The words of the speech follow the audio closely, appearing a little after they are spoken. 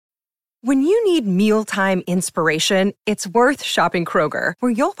When you need mealtime inspiration, it's worth shopping Kroger,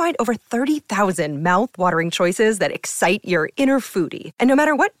 where you'll find over 30,000 mouth-watering choices that excite your inner foodie. And no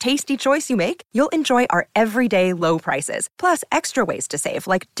matter what tasty choice you make, you'll enjoy our everyday low prices, plus extra ways to save,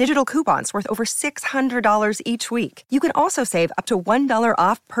 like digital coupons worth over $600 each week. You can also save up to $1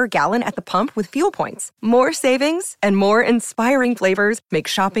 off per gallon at the pump with fuel points. More savings and more inspiring flavors make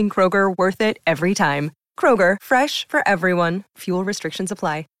shopping Kroger worth it every time. Kroger, fresh for everyone. Fuel restrictions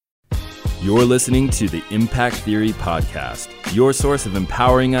apply. You're listening to the Impact Theory Podcast, your source of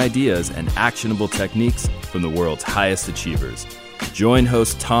empowering ideas and actionable techniques from the world's highest achievers. Join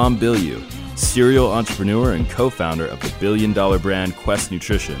host Tom Bilyeu, serial entrepreneur and co-founder of the billion-dollar brand Quest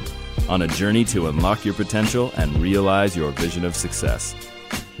Nutrition, on a journey to unlock your potential and realize your vision of success.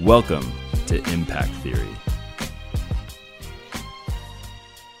 Welcome to Impact Theory.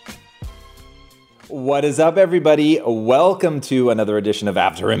 What is up, everybody? Welcome to another edition of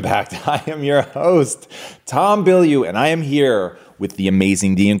After Impact. I am your host, Tom Bilyeu, and I am here with the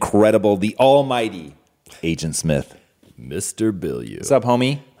amazing, the incredible, the almighty Agent Smith. Mr. Bilyeu. What's up,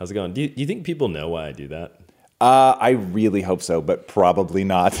 homie? How's it going? Do you think people know why I do that? I really hope so, but probably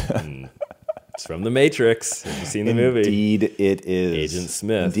not. It's from The Matrix. Have you seen the movie? Indeed it is. Agent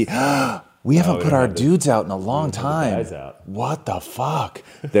Smith. Indeed. We haven't put our dudes out in a long the time. guys out. What the fuck?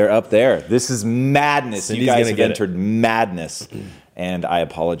 They're up there. This is madness. Cindy's you guys gonna have get entered madness. And I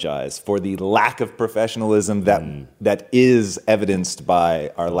apologize for the lack of professionalism that is evidenced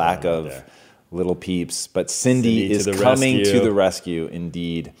by our lack of little peeps. But Cindy is coming to the rescue,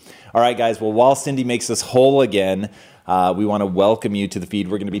 indeed. All right, guys. Well, while Cindy makes us whole again, we want to welcome you to the feed.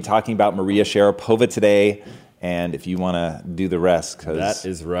 We're going to be talking about Maria Sharapova today. And if you want to do the rest. That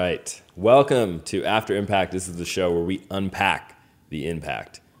is right. Welcome to After Impact. This is the show where we unpack the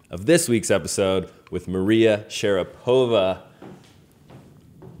impact of this week's episode with Maria Sharapova.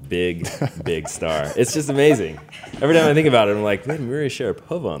 Big star. It's just amazing. Every time I think about it, I'm like, man, Maria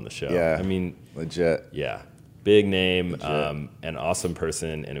Sharapova on the show. Yeah. I mean, legit. Yeah. Big name, an awesome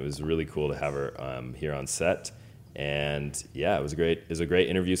person, and it was really cool to have her here on set. And yeah, it was great. It was a great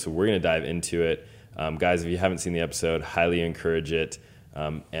interview, so we're going to dive into it. Guys, if you haven't seen the episode, highly encourage it.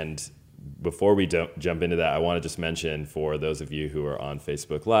 And before we jump into that, I want to just mention for those of you who are on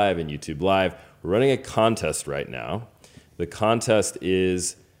Facebook Live and YouTube Live, we're running a contest right now. The contest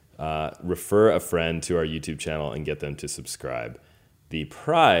is refer a friend to our YouTube channel and get them to subscribe. The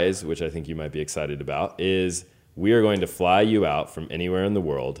prize, which I think you might be excited about, is we are going to fly you out from anywhere in the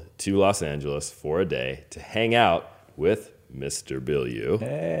world to Los Angeles for a day to hang out with Mr. Bilyeu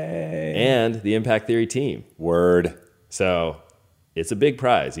and the Impact Theory team. Word. So it's a big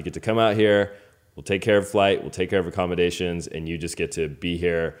prize. You get to come out here. We'll take care of flight. We'll take care of accommodations. And you just get to be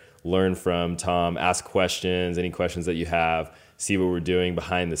here, learn from Tom, ask questions, any questions that you have, see what we're doing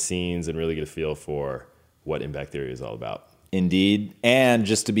behind the scenes, and really get a feel for what Impact Theory is all about. Indeed. And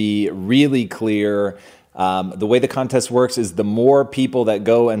just to be really clear, the way the contest works is the more people that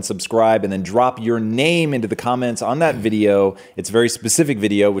go and subscribe and then drop your name into the comments on that video, it's a very specific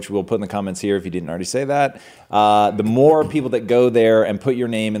video, which we'll put in the comments here if you didn't already say that. The more people that go there and put your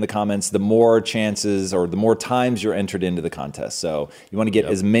name in the comments, the more chances or the more times you're entered into the contest. So you want to get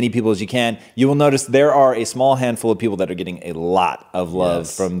as many people as you can. You will notice there are a small handful of people that are getting a lot of love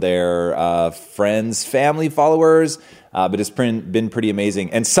from their friends, family, followers. But it's been pretty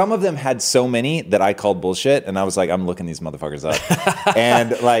amazing. And some of them had so many that I called bullshit. And I was like, I'm looking these motherfuckers up.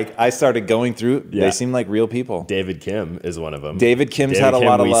 And like, I started going through, they seem like real people. David Kim is one of them. David Kim's had a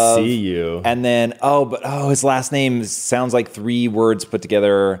lot of love. We see you. And then, his last name sounds like 3 words put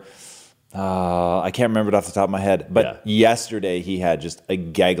together. I can't remember it off the top of my head. But yesterday he had just a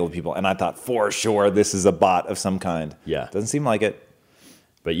gaggle of people. And I thought, for sure, this is a bot of some kind. Yeah. Doesn't seem like it.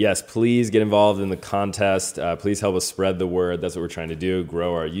 But yes, please get involved in the contest. Please help us spread the word. That's what we're trying to do,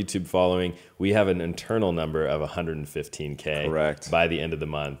 grow our YouTube following. We have an internal number of 115K. Correct. By the end of the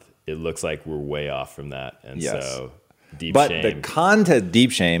month. It looks like we're way off from that. And so, shame. The contest,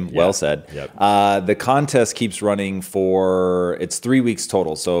 deep shame, well said. Yep. The contest keeps running it's 3 weeks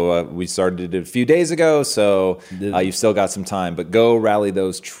total. So we started it a few days ago, so you've still got some time. But go rally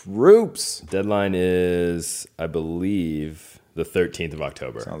those troops. Deadline is, I believe, the 13th of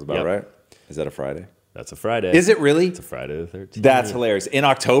October. Sounds about right. Is that a Friday? That's a Friday. Is it really? It's a Friday the 13th. That's hilarious. In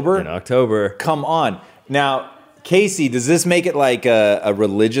October? In October. Come on. Now, Casey, does this make it like a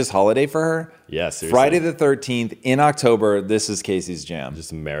religious holiday for her? Yeah, seriously. Friday the 13th in October, this is Casey's jam.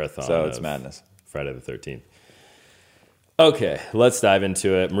 Just a marathon. So it's madness. Friday the 13th. Okay, let's dive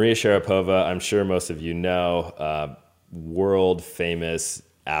into it. Maria Sharapova, I'm sure most of you know, world famous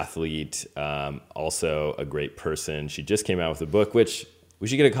athlete, also a great person. She just came out with a book, which We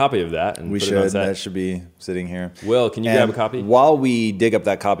should get a copy of that and We put it on should. set. That should be sitting here. Will, can you grab a copy? While we dig up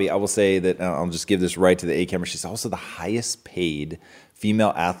that copy, I will say that I'll just give this right to the A camera. She's also the highest paid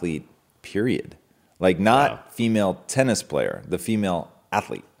female athlete, period. Like not female tennis player, the female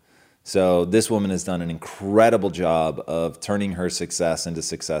athlete. So this woman has done an incredible job of turning her success into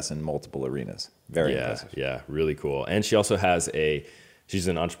success in multiple arenas. Very impressive. Yeah, really cool. And she also has she's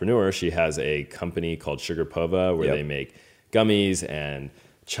an entrepreneur. She has a company called Sugar Pova where they make gummies and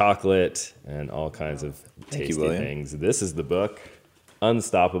chocolate and all kinds of tasty things. This is the book,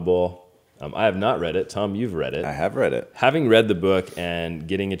 Unstoppable. I have not read it. Tom, you've read it. I have read it. Having read the book and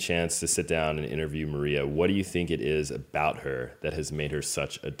getting a chance to sit down and interview Maria, what do you think it is about her that has made her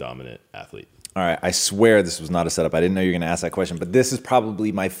such a dominant athlete? All right, I swear this was not a setup. I didn't know you were going to ask that question, but this is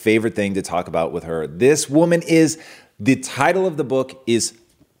probably my favorite thing to talk about with her. This woman the title of the book is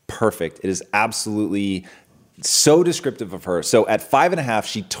perfect. It is absolutely so descriptive of her. So at 5.5,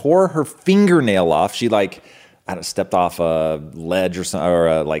 she tore her fingernail off. She stepped off a ledge or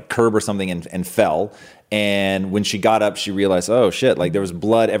a curb or something and fell. And when she got up, she realized, oh shit, there was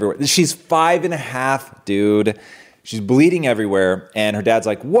blood everywhere. She's 5.5, dude. She's bleeding everywhere. And her dad's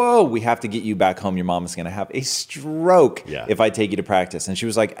like, whoa, we have to get you back home. Your mom is going to have a stroke if I take you to practice. And she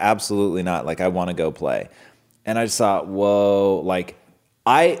was like, absolutely not. I want to go play. And I just thought, whoa,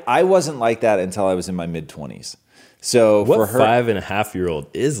 I wasn't like that until I was in my mid-20s. So what for her, 5.5-year-old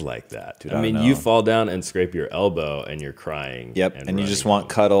is like that? Dude, I mean, you fall down and scrape your elbow and you're crying. Yep, and you just want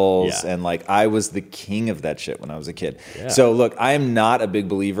cuddles. Yeah. And I was the king of that shit when I was a kid. Yeah. So look, I am not a big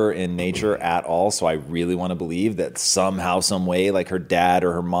believer in nature at all. So I really want to believe that somehow, some way, her dad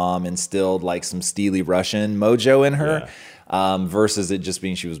or her mom instilled some steely Russian mojo in her, versus it just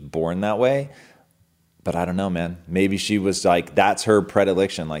being she was born that way. But I don't know, man. Maybe she was that's her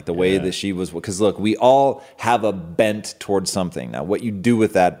predilection, the way that she was. Because look, we all have a bent towards something. Now, what you do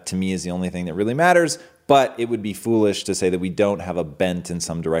with that, to me, is the only thing that really matters. But it would be foolish to say that we don't have a bent in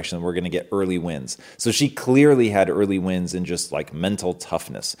some direction, and we're going to get early wins. So she clearly had early wins in just mental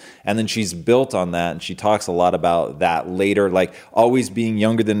toughness. And then she's built on that, and she talks a lot about that later. Always being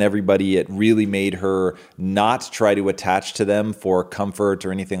younger than everybody, it really made her not try to attach to them for comfort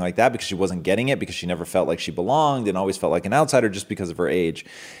or anything like that, because she wasn't getting it, because she never felt like she belonged and always felt like an outsider just because of her age.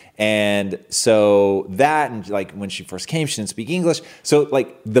 And so that, and when she first came, she didn't speak English. So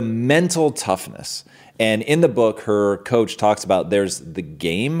the mental toughness. And in the book, her coach talks about there's the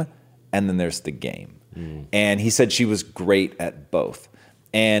game and then there's the game. And he said she was great at both.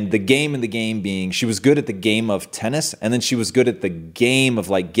 And the game being she was good at the game of tennis, and then she was good at the game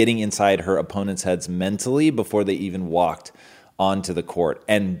of getting inside her opponent's heads mentally before they even walked onto the court.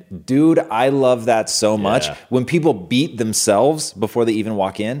 And dude, I love that so much. When people beat themselves before they even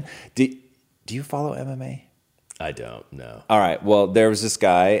walk in. Do you follow MMA? I don't know. All right. Well, there was this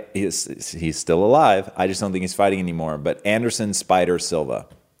guy. He's still alive. I just don't think he's fighting anymore. But Anderson Spider Silva.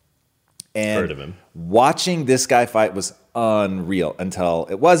 And heard of him. Watching this guy fight was unreal until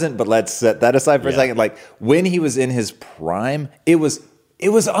it wasn't. But let's set that aside for a second. When he was in his prime, it was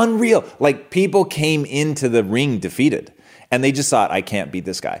unreal. People came into the ring defeated. And they just thought, I can't beat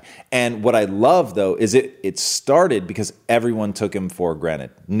this guy. And what I love, though, is it started because everyone took him for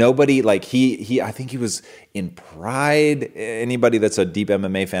granted. Nobody, I think he was in Pride. Anybody that's a deep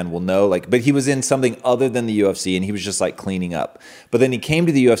MMA fan will know. But he was in something other than the UFC, and he was just cleaning up. But then he came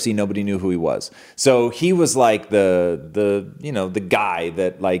to the UFC, nobody knew who he was. So he was the guy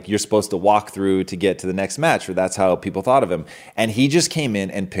that you're supposed to walk through to get to the next match, or that's how people thought of him. And he just came in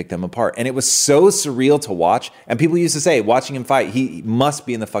and picked them apart. And it was so surreal to watch. And people used to say, watching him fight, he must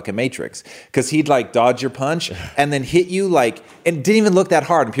be in the fucking Matrix, because he'd dodge your punch and then hit you and didn't even look that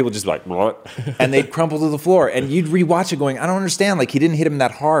hard, and people just what? And they'd crumple to the floor, and you'd rewatch it going, I don't understand, he didn't hit him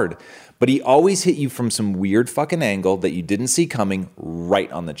that hard, but he always hit you from some weird fucking angle that you didn't see coming,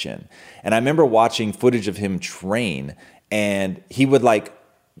 right on the chin. And I remember watching footage of him train, and he would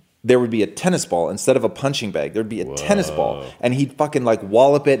there would be a tennis ball instead of a punching bag. There'd be a tennis ball, and he'd fucking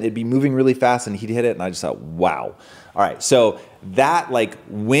wallop it, and it'd be moving really fast, and he'd hit it, and I just thought, wow. All right, so that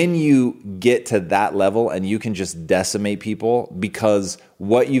when you get to that level and you can just decimate people because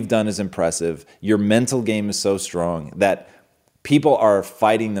what you've done is impressive, your mental game is so strong that people are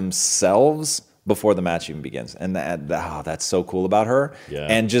fighting themselves before the match even begins, and that's so cool about her. Yeah.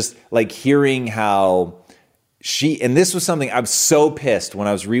 And just hearing how and this was something, I'm so pissed when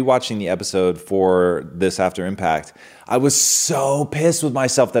I was rewatching the episode for this After Impact. I was so pissed with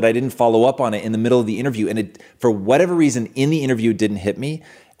myself that I didn't follow up on it in the middle of the interview. And it, for whatever reason, in the interview, it didn't hit me.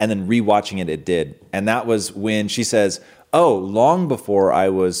 And then rewatching it, it did. And that was when she says, oh, long before I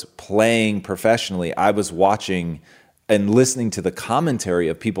was playing professionally, I was watching and listening to the commentary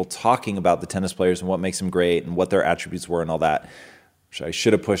of people talking about the tennis players and what makes them great and what their attributes were and all that, which I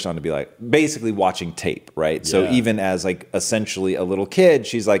should have pushed on to be like basically watching tape, right? So even as like essentially a little kid,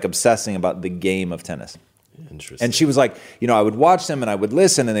 she's like obsessing about the game of tennis. Interesting. And she was like, I would watch them and I would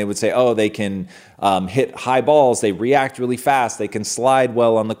listen and they would say, oh, they can hit high balls, they react really fast, they can slide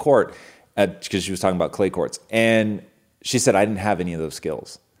well on the court, because she was talking about clay courts. And she said, I didn't have any of those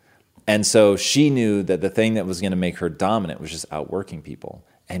skills. And so she knew that the thing that was going to make her dominant was just outworking people.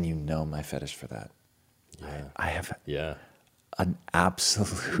 And my fetish for that. Yeah. I have an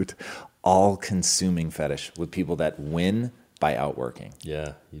absolute all-consuming fetish with people that win by outworking.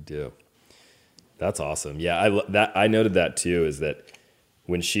 Yeah, you do. That's awesome. Yeah, I noted that too, is that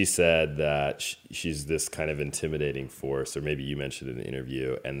when she said that she's this kind of intimidating force, or maybe you mentioned in the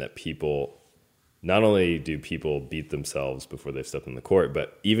interview, and that people, not only do people beat themselves before they've stepped in the court,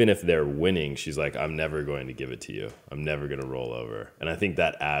 but even if they're winning, she's like, I'm never going to give it to you. I'm never going to roll over. And I think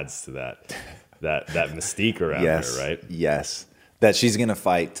that adds to that mystique around her, right? Yes. That she's going to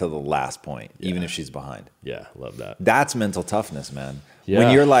fight till the last point, even if she's behind. Yeah, love that. That's mental toughness, man. Yeah.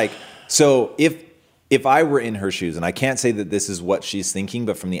 When you're like, so if I were in her shoes, and I can't say that this is what she's thinking,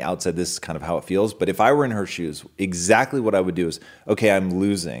 but from the outside, this is kind of how it feels. But if I were in her shoes, exactly what I would do is, okay, I'm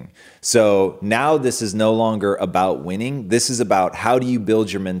losing. So now this is no longer about winning. This is about how do you build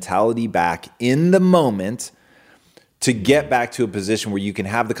your mentality back in the moment to get back to a position where you can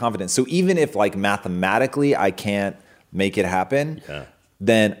have the confidence. So even if like mathematically I can't make it happen,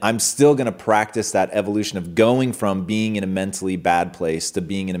 then I'm still going to practice that evolution of going from being in a mentally bad place to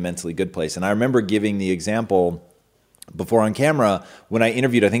being in a mentally good place. And I remember giving the example before on camera when I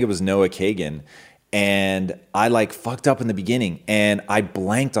interviewed, I think it was Noah Kagan, and I like fucked up in the beginning and I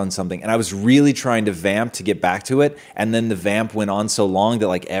blanked on something and I was really trying to vamp to get back to it. And then the vamp went on so long that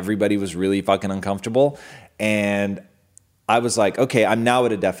like everybody was really fucking uncomfortable. And I was like, okay, I'm now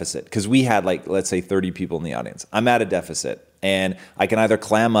at a deficit, because we had like, let's say 30 people in the audience. I'm at a deficit. And I can either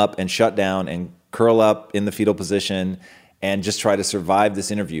clam up and shut down and curl up in the fetal position and just try to survive this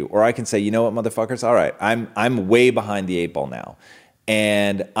interview. Or I can say, you know what, motherfuckers? All right, I'm way behind the 8 ball now.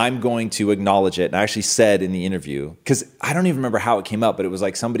 And I'm going to acknowledge it. And I actually said in the interview, because I don't even remember how it came up, but it was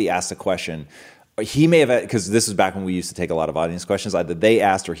like somebody asked a question. He may have, because this was back when we used to take a lot of audience questions. Either they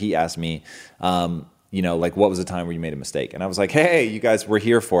asked or he asked me, like, what was the time where you made a mistake? And I was like, hey, you guys were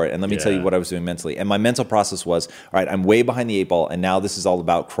here for it. And let me tell you what I was doing mentally. And my mental process was, all right, I'm way behind the 8 ball. And now this is all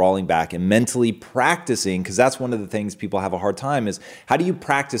about crawling back and mentally practicing, because that's one of the things people have a hard time is, how do you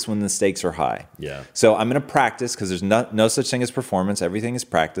practice when the stakes are high? Yeah. So I'm going to practice, because there's no such thing as performance. Everything is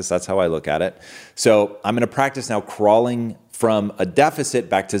practice. That's how I look at it. So I'm going to practice now crawling from a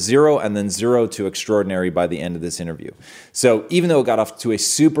deficit back to 0 and then 0 to extraordinary by the end of this interview. So even though it got off to a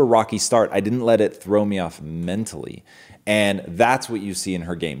super rocky start, I didn't let it throw me off mentally. And that's what you see in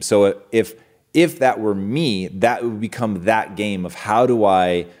her game. So if that were me, that would become that game of how do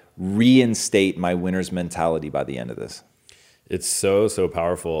I reinstate my winner's mentality by the end of this. It's so, so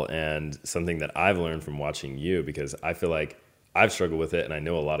powerful, and something that I've learned from watching you, because I feel like I've struggled with it, and I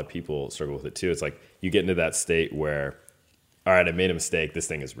know a lot of people struggle with it too. It's like you get into that state where, all right, I made a mistake, this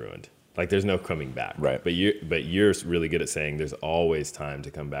thing is ruined. Like there's no coming back. Right. But you're really good at saying there's always time to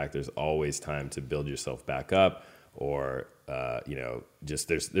come back. There's always time to build yourself back up, or just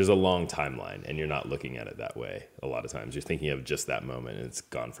there's a long timeline, and you're not looking at it that way. A lot of times you're thinking of just that moment and it's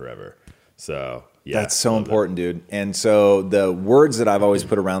gone forever. So yeah, that's so important, dude. And so the words that I've always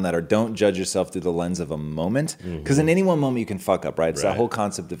put around that are, don't judge yourself through the lens of a moment, because in any one moment you can fuck up, right? It's that whole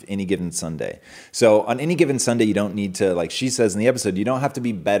concept of any given Sunday. So on any given Sunday, you don't need to, like she says in the episode, you don't have to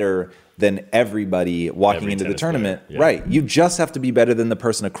be better than everybody walking into the tournament. Yeah. Right. You just have to be better than the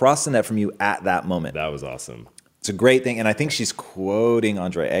person across the net from you at that moment. That was awesome. It's a great thing. And I think she's quoting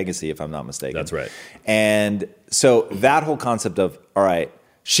Andre Agassi, if I'm not mistaken. That's right. And so that whole concept of, all right,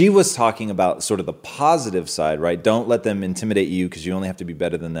 she was talking about sort of the positive side, right? Don't let them intimidate you, because you only have to be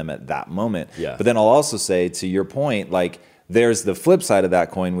better than them at that moment. Yeah. But then I'll also say, to your point, like there's the flip side of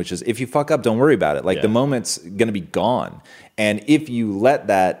that coin, which is if you fuck up, don't worry about it. Like the moment's going to be gone. And if you let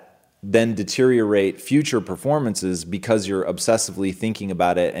that then deteriorate future performances because you're obsessively thinking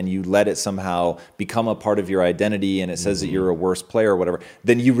about it and you let it somehow become a part of your identity and it says that you're a worse player or whatever,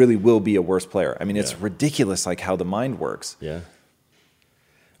 then you really will be a worse player. I mean, it's ridiculous like how the mind works. Yeah.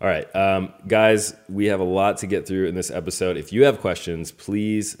 All right, guys, we have a lot to get through in this episode. If you have questions,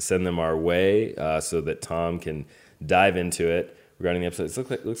 please send them our way so that Tom can dive into it regarding the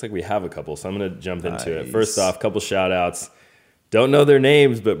episode. It looks like we have a couple, so I'm going to jump into it. First off, couple shout-outs. Don't know their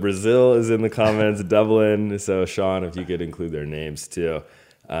names, but Brazil is in the comments, Dublin. So, Sean, if you could include their names too.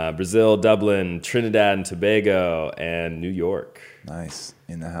 Brazil, Dublin, Trinidad and Tobago, and New York. Nice.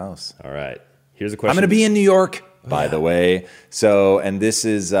 In the house. All right. Here's a question. I'm going to be in New York, by the way. So, and this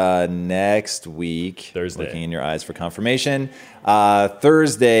is next week. Thursday. Looking in your eyes for confirmation.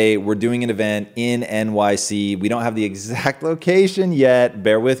 Thursday, we're doing an event in NYC. We don't have the exact location yet.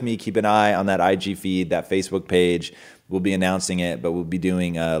 Bear with me. Keep an eye on that IG feed, that Facebook page. We'll be announcing it, but we'll be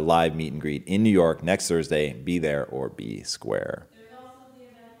doing a live meet and greet in New York next Thursday. Be there or be square. There's also the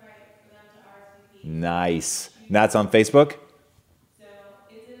Eventbrite for them to RSVP. Nice. And that's on Facebook? So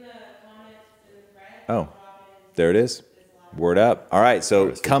it's in the comments in the thread. Oh, there it is. Word up. All right.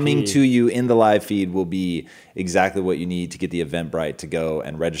 So coming to you in the live feed will be exactly what you need to get the Eventbrite to go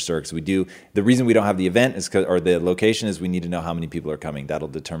and register. Because the reason we don't have the event is or the location is we need to know how many people are coming. That'll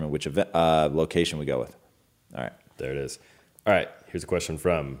determine which event, location we go with. All right. There it is. All right. Here's a question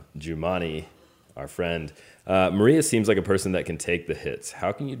from Jumani, our friend. Maria seems like a person that can take the hits.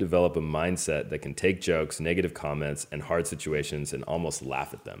 How can you develop a mindset that can take jokes, negative comments, and hard situations and almost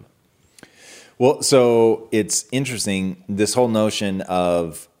laugh at them? Well, so it's interesting, this whole notion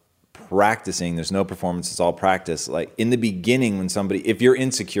of practicing, there's no performance, it's all practice. Like in the beginning, if you're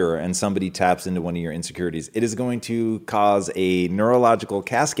insecure and somebody taps into one of your insecurities, it is going to cause a neurological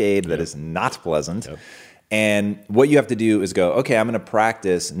cascade that is not pleasant. Yep. And what you have to do is go, okay, I'm going to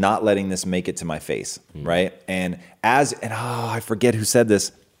practice not letting this make it to my face, right? And I forget who said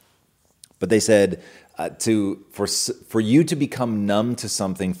this, but they said for you to become numb to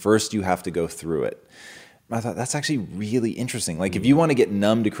something, first you have to go through it. And I thought that's actually really interesting. Like if you want to get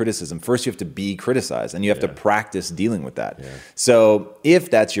numb to criticism, first you have to be criticized and you have to practice dealing with that. Yeah. So if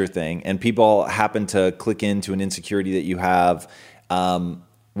that's your thing and people happen to click into an insecurity that you have,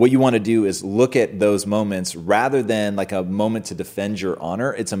 what you want to do is look at those moments rather than like a moment to defend your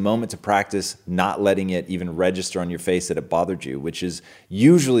honor. It's a moment to practice not letting it even register on your face that it bothered you, which is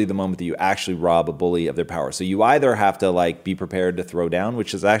usually the moment that you actually rob a bully of their power. So you either have to like be prepared to throw down,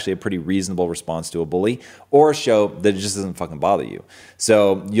 which is actually a pretty reasonable response to a bully, or show that it just doesn't fucking bother you.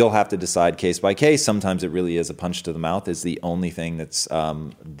 So you'll have to decide case by case. Sometimes it really is a punch to the mouth is the only thing that's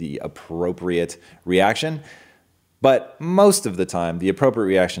the appropriate reaction. But most of the time, the appropriate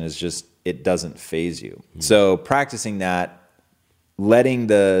reaction is just it doesn't faze you. Mm-hmm. So practicing that, letting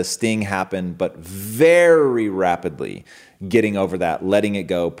the sting happen, but very rapidly getting over that, letting it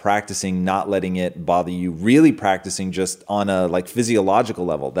go, practicing not letting it bother you, really practicing just on a like physiological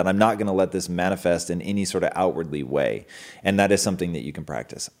level that I'm not going to let this manifest in any sort of outwardly way. And that is something that you can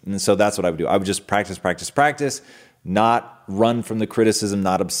practice. And so that's what I would do. I would just practice, not run from the criticism,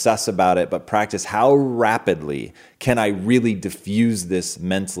 not obsess about it, but practice how rapidly can I really diffuse this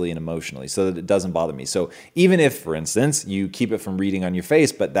mentally and emotionally so that it doesn't bother me. So even if, for instance, you keep it from reading on your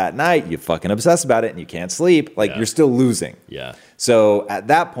face, but that night you fucking obsess about it and you can't sleep, like you're still losing. Yeah. So at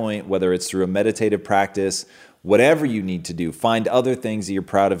that point, whether it's through a meditative practice, whatever you need to do, find other things that you're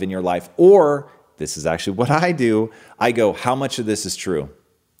proud of in your life, or this is actually what I do. I go, how much of this is true?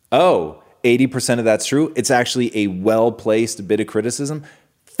 Oh, 80% of that's true. It's actually a well-placed bit of criticism.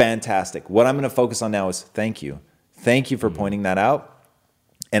 Fantastic. What I'm going to focus on now is thank you. Thank you for pointing that out.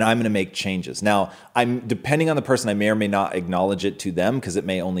 And I'm going to make changes. Now, depending on the person, I may or may not acknowledge it to them because it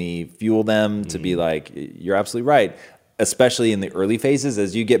may only fuel them to be like, you're absolutely right. Especially in the early phases,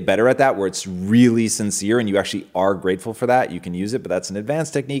 as you get better at that, where it's really sincere and you actually are grateful for that, you can use it, but that's an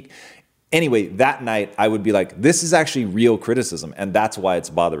advanced technique. Anyway, that night I would be like, this is actually real criticism, and that's why it's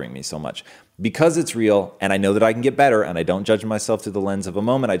bothering me so much. Because it's real, and I know that I can get better, and I don't judge myself through the lens of a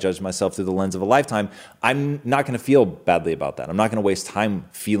moment, I judge myself through the lens of a lifetime, I'm not going to feel badly about that. I'm not going to waste time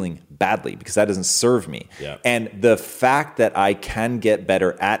feeling badly, because that doesn't serve me. Yeah. And the fact that I can get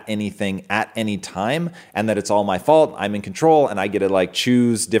better at anything at any time, and that it's all my fault, I'm in control, and I get to like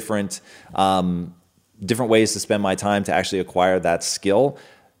choose different ways to spend my time to actually acquire that skill,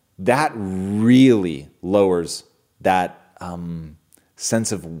 that really lowers that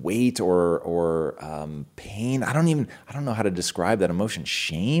sense of weight or pain. I don't know how to describe that emotion.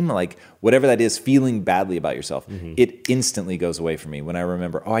 Shame, like whatever that is, feeling badly about yourself. Mm-hmm. It instantly goes away from me when I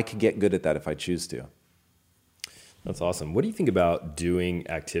remember, I could get good at that if I choose to. That's awesome. What do you think about doing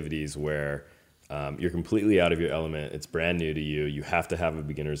activities where you're completely out of your element? It's brand new to you. You have to have a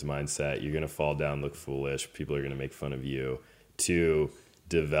beginner's mindset. You're going to fall down, look foolish. People are going to make fun of you. To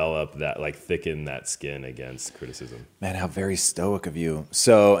develop that, like thicken that skin against criticism. Man, how very stoic of you.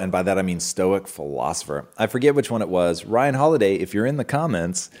 So, and by that I mean stoic philosopher. I forget which one it was. Ryan Holiday, if you're in the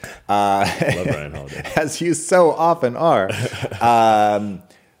comments, love Ryan Holiday. As you so often are,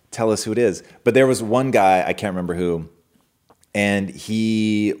 tell us who it is. But there was one guy, I can't remember who, and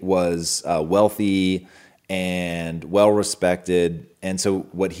he was wealthy and well-respected, And so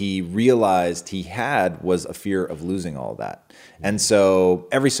what he realized he had was a fear of losing all of that. And so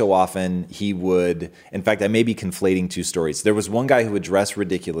every so often he would, in fact, I may be conflating two stories. There was one guy who would dress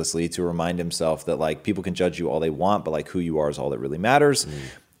ridiculously to remind himself that like people can judge you all they want, but like who you are is all that really matters.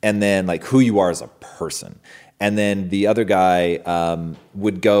 And then like who you are as a person. And then the other guy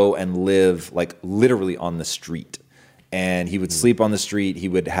would go and live like literally on the street. And he would sleep on the street. He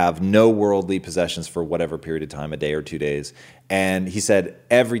would have no worldly possessions for whatever period of time, a day or 2 days. And he said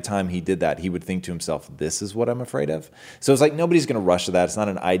every time he did that, he would think to himself, this is what I'm afraid of. So it's like nobody's going to rush to that. It's not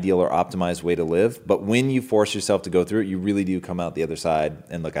an ideal or optimized way to live. But when you force yourself to go through it, you really do come out the other side.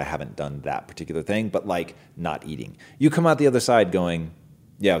 And look, I haven't done that particular thing, but like not eating. You come out the other side going,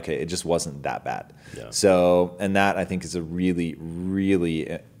 yeah, okay, it just wasn't that bad. Yeah. So, and that I think is a really,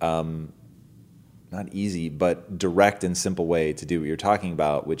 really not easy, but direct and simple way to do what you're talking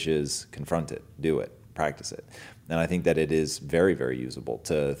about, which is confront it, do it, practice it. And I think that it is very, very usable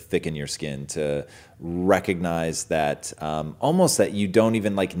to thicken your skin, to recognize that almost that you don't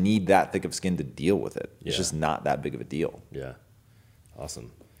even like need that thick of skin to deal with it. It's just not that big of a deal. Yeah.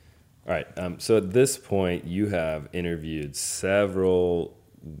 Awesome. All right. So at this point, you have interviewed several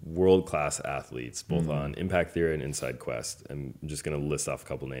world-class athletes, both on Impact Theory and Inside Quest. I'm just going to list off a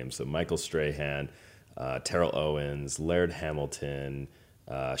couple names. So Michael Strahan, Terrell Owens, Laird Hamilton,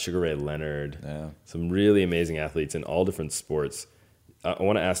 Sugar Ray Leonard, some really amazing athletes in all different sports. I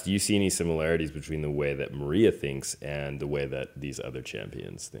want to ask, do you see any similarities between the way that Maria thinks and the way that these other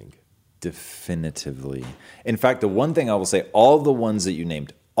champions think? Definitively. In fact, the one thing I will say, all the ones that you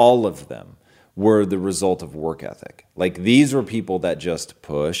named, all of them were the result of work ethic. Like these were people that just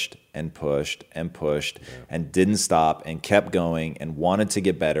pushed and pushed and pushed and didn't stop and kept going and wanted to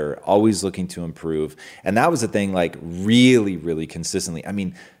get better, always looking to improve. And that was the thing, like really, really consistently. I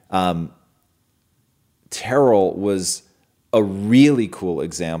mean, Terrell was a really cool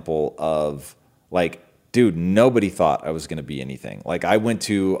example of like, dude, nobody thought I was going to be anything. Like I went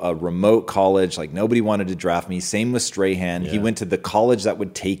to a remote college, like nobody wanted to draft me. Same with Strahan. He went to the college that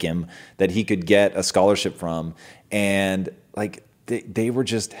would take him, that he could get a scholarship from. And like they were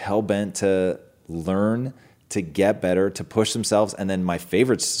just hell-bent to learn, to get better, to push themselves. And then my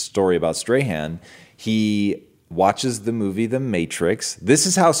favorite story about Strahan, he watches the movie The Matrix. This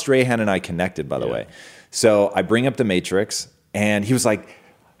is how Strahan and I connected, by the way. So I bring up The Matrix and he was like,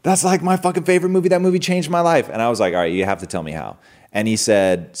 that's like my fucking favorite movie. That movie changed my life. And I was like, all right, you have to tell me how. And he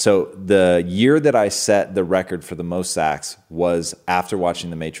said, so the year that I set the record for the most sacks was after watching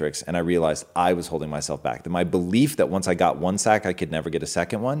The Matrix. And I realized I was holding myself back. That my belief that once I got one sack, I could never get a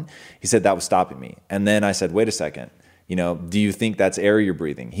second one. He said that was stopping me. And then I said, wait a second. You know, do you think that's air you're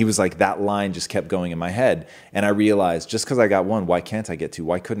breathing? He was like, that line just kept going in my head. And I realized just because I got one, why can't I get two?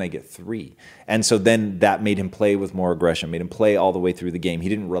 Why couldn't I get three? And so then that made him play with more aggression, made him play all the way through the game. He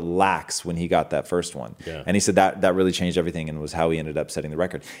didn't relax when he got that first one. Yeah. And he said that really changed everything and was how he ended up setting the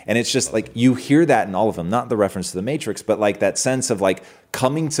record. And it's just like, you hear that in all of them, not the reference to The Matrix, but like that sense of like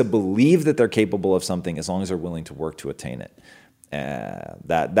coming to believe that they're capable of something as long as they're willing to work to attain it.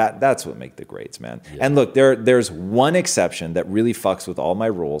 That's what make the greats, man. Yeah. And look, there's one exception that really fucks with all my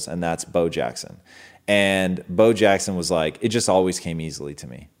rules, and that's Bo Jackson. And Bo Jackson was like, it just always came easily to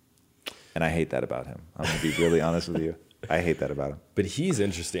me. And I hate that about him. I'm going to be really honest with you. I hate that about him. But he's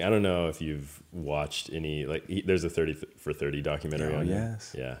interesting. I don't know if you've watched any, like, there's a 30 for 30 documentary on him.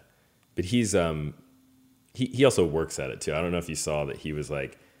 Yes. Yeah. But he's, he also works at it too. I don't know if you saw that he was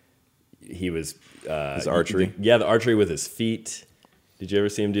like, he was his archery. The archery with his feet. Did you ever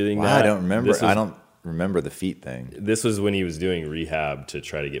see him doing that? I don't remember. I don't remember the feet thing. This was when he was doing rehab to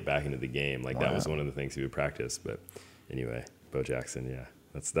try to get back into the game. Like that was one of the things he would practice. But anyway, Bo Jackson, yeah,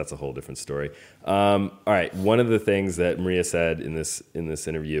 that's a whole different story. All right, one of the things that Maria said in this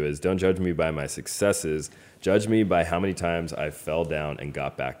interview is, "Don't judge me by my successes. Judge me by how many times I fell down and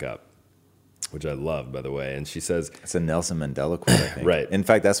got back up." Which I love, by the way. And she says... It's a Nelson Mandela quote, I think. Right. In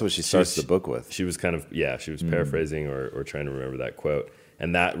fact, that's what she starts the book with. She was kind of, she was paraphrasing or trying to remember that quote.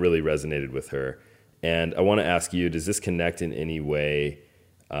 And that really resonated with her. And I want to ask you, does this connect in any way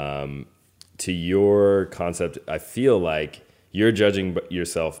to your concept? I feel like you're judging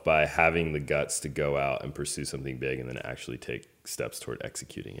yourself by having the guts to go out and pursue something big and then actually take steps toward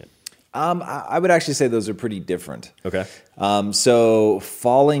executing it. I would actually say those are pretty different. Okay. So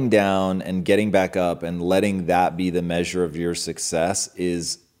falling down and getting back up and letting that be the measure of your success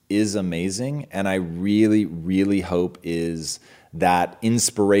is amazing. And I really, really hope is that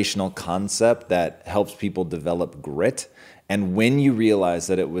inspirational concept that helps people develop grit. And when you realize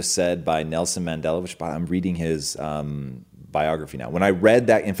that it was said by Nelson Mandela, which I'm reading his biography now. When I read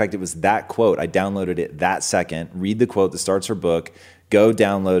that, in fact, it was that quote. I downloaded it that second. Read the quote that starts her book. Go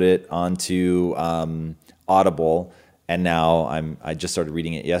download it onto Audible. And now I just started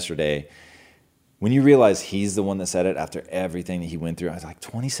reading it yesterday. When you realize he's the one that said it after everything that he went through, I was like,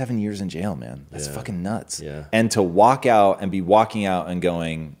 27 years in jail, man. That's fucking nuts. Yeah. And to walk out and be walking out and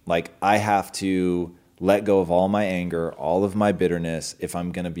going, like, I have to let go of all my anger, all of my bitterness, if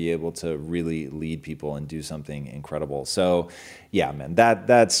I'm going to be able to really lead people and do something incredible. So, yeah, man,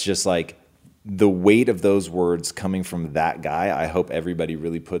 that's just like the weight of those words coming from that guy. I hope everybody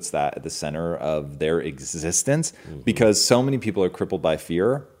really puts that at the center of their existence, because so many people are crippled by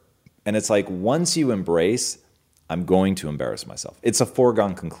fear. And it's like, once you embrace, I'm going to embarrass myself. It's a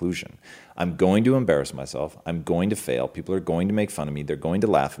foregone conclusion. I'm going to embarrass myself. I'm going to fail. People are going to make fun of me. They're going to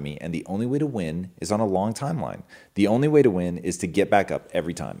laugh at me. And the only way to win is on a long timeline. The only way to win is to get back up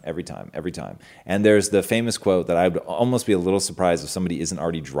every time, every time, every time. And there's the famous quote that I would almost be a little surprised if somebody isn't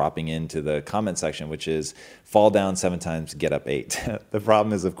already dropping into the comment section, which is, fall down 7 times, get up 8. The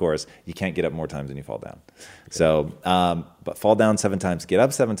problem is, of course, you can't get up more times than you fall down. So, but fall down 7 times, get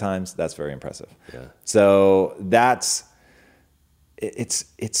up 7 times, that's very impressive. Yeah. So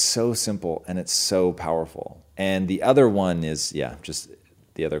it's so simple and it's so powerful. And the other one is, just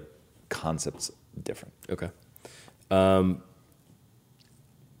the other concept's different. Okay. And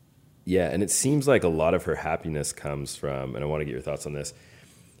it seems like a lot of her happiness comes from, and I want to get your thoughts on this,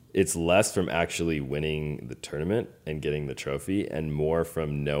 it's less from actually winning the tournament and getting the trophy and more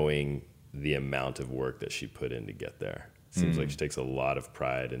from knowing the amount of work that she put in to get there. Seems like she takes a lot of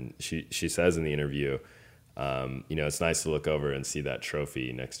pride. And she says in the interview, it's nice to look over and see that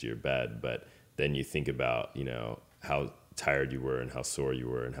trophy next to your bed, but then you think about, how tired you were and how sore you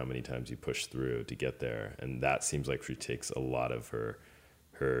were and how many times you pushed through to get there. And that seems like she takes a lot of her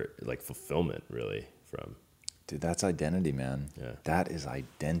like fulfillment really from. Dude, that's identity, man. Yeah. That is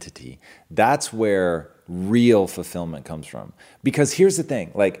identity. That's where real fulfillment comes from. Because here's the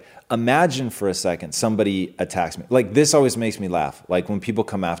thing, like, imagine for a second somebody attacks me. Like, this always makes me laugh. Like, when people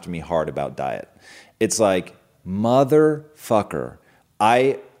come after me hard about diet, it's like, motherfucker,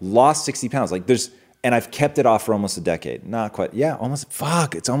 I lost 60 pounds. Like, and I've kept it off for almost a decade. Not quite. Yeah, almost.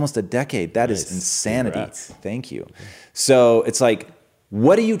 Fuck, it's almost a decade. That is insanity. Congrats. Thank you. So it's like,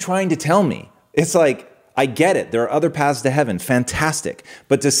 what are you trying to tell me? It's like, I get it. There are other paths to heaven. Fantastic.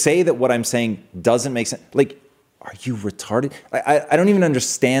 But to say that what I'm saying doesn't make sense, like, are you retarded? I don't even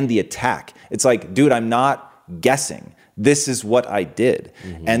understand the attack. It's like, dude, I'm not guessing. This is what I did.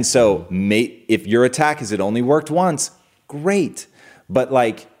 And so if your attack is it only worked once, great. But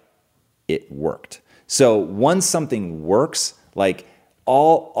like, it worked. So once something works, like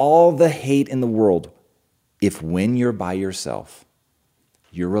all the hate in the world, if when you're by yourself,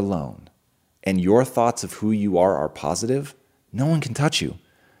 you're alone, and your thoughts of who you are positive, no one can touch you.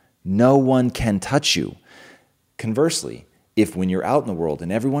 No one can touch you. Conversely, if when you're out in the world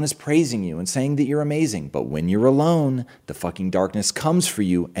and everyone is praising you and saying that you're amazing, but when you're alone, the darkness comes for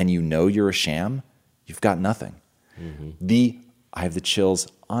you and you know you're a sham, you've got nothing. I have the chills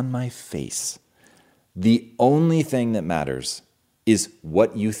on my face. The only thing that matters is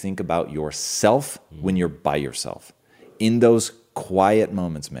what you think about yourself when you're by yourself. In those quiet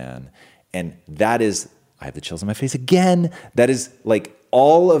moments, man. And that is, I have the chills on my face again. That is like,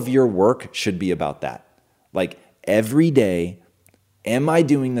 all of your work should be about that. Like, every day, am I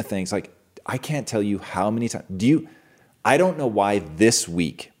doing the things? Like, I can't tell you how many times. I don't know why this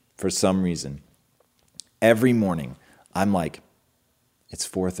week, for some reason, every morning, I'm like, it's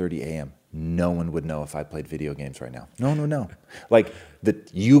 4:30 a.m. No one would know if I played video games right now. No one would know. Like,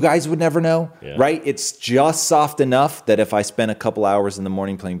 you guys would never know, right? It's just soft enough that if I spent a couple hours in the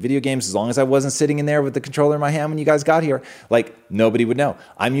morning playing video games, as long as I wasn't sitting in there with the controller in my hand when you guys got here, like, nobody would know.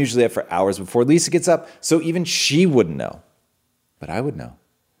 I'm usually up for hours before Lisa gets up, so even she wouldn't know. But I would know.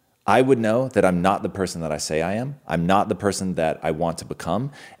 I would know that I'm not the person that I say I am. I'm not the person that I want to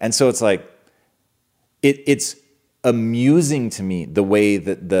become. And so it's like, it's amusing to me the way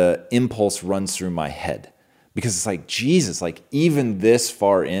that the impulse runs through my head, because it's like, Jesus, like, even this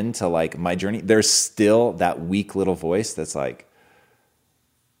far into like my journey, there's still that weak little voice that's like,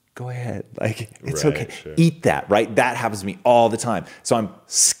 go ahead, like, it's Right, okay, sure. Eat that, right? That happens to me all the time. So I'm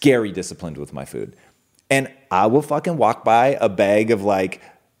scary disciplined with my food, and I will fucking walk by a bag of like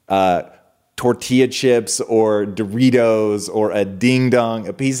tortilla chips or Doritos or a ding dong,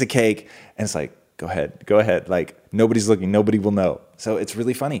 a piece of cake, and it's like, go ahead. Like, nobody's looking, nobody will know. So it's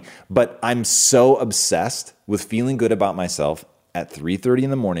really funny. But I'm so obsessed with feeling good about myself at 3:30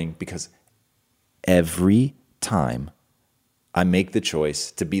 in the morning, because every time I make the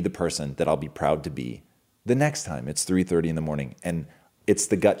choice to be the person that I'll be proud to be, the next time it's 3:30 in the morning and it's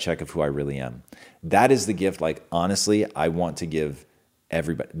the gut check of who I really am. That is the gift, like, honestly, I want to give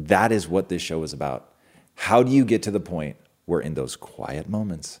everybody. That is what this show is about. How do you get to the point where in those quiet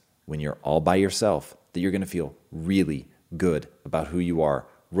moments, when you're all by yourself, that you're going to feel really good about who you are,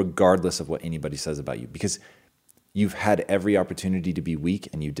 regardless of what anybody says about you? Because you've had every opportunity to be weak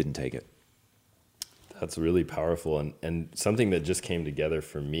and you didn't take it. That's really powerful, and something that just came together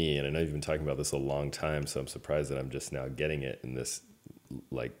for me, and I know you've been talking about this a long time, so I'm surprised that I'm just now getting it in this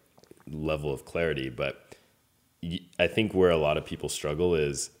like level of clarity. But I think where a lot of people struggle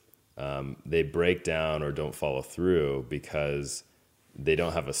is they break down or don't follow through because they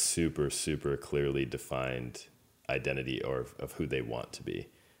don't have a super, super clearly defined identity or of who they want to be.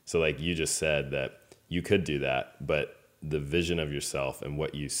 So like you just said that you could do that, but the vision of yourself and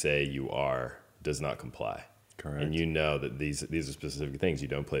what you say you are does not comply. Correct. And you know that these are specific things. You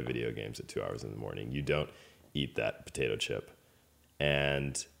don't play video games at 2 hours in the morning. You don't eat that potato chip.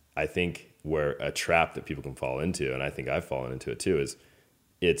 And I think where a trap that people can fall into, and I think I've fallen into it too, is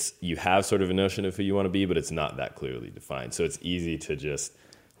you have sort of a notion of who you want to be, but it's not that clearly defined. So it's easy to just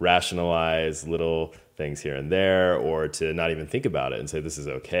rationalize little things here and there, or to not even think about it and say this is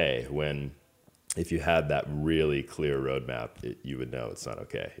okay, when if you had that really clear roadmap, you would know it's not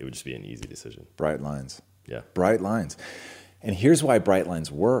okay. It would just be an easy decision. Bright lines. Yeah. Bright lines. And here's why bright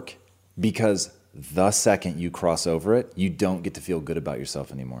lines work. Because the second you cross over it, you don't get to feel good about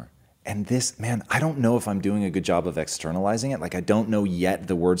yourself anymore. And this, man, I don't know if I'm doing a good job of externalizing it. Like, I don't know yet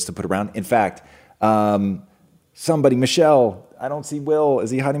the words to put around. In fact, somebody, Michelle, I don't see Will. Is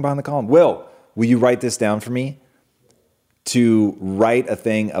he hiding behind the column? Will, will you write this down for me? To write a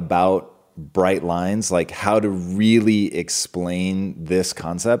thing about bright lines, like how to really explain this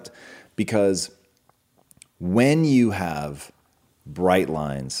concept. Because when you have bright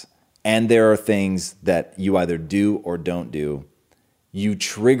lines and there are things that you either do or don't do, you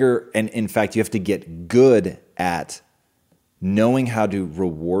trigger, and in fact, you have to get good at knowing how to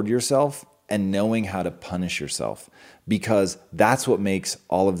reward yourself and knowing how to punish yourself. Because that's what makes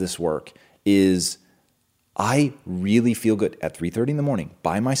all of this work. Is I really feel good at 3:30 in the morning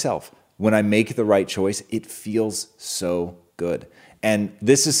by myself. When I make the right choice, it feels so good. And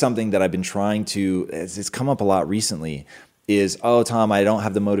this is something that I've been trying to, it's come up a lot recently, is, oh, Tom, I don't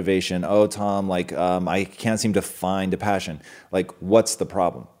have the motivation. Oh, Tom, like, I can't seem to find a passion. Like, what's the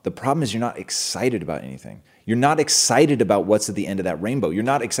problem? The problem is you're not excited about anything. You're not excited about what's at the end of that rainbow. You're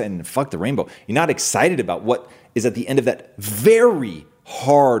not excited, fuck the rainbow. You're not excited about what is at the end of that very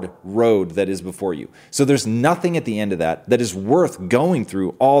hard road that is before you. So there's nothing at the end of that is worth going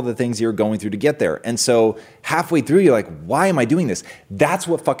through all the things you're going through to get there. And so halfway through, you're like, why am I doing this? That's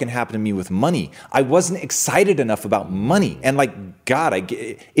what fucking happened to me with money. I wasn't excited enough about money. And like, God,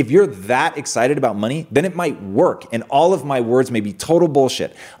 if you're that excited about money, then it might work. And all of my words may be total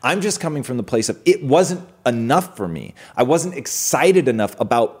bullshit. I'm just coming from the place of it wasn't enough for me. I wasn't excited enough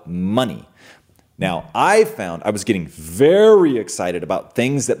about money. Now, I found I was getting very excited about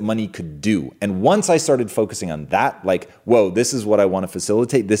things that money could do. And once I started focusing on that, like, whoa, this is what I want to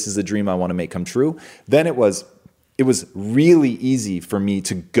facilitate. This is a dream I want to make come true. Then it was really easy for me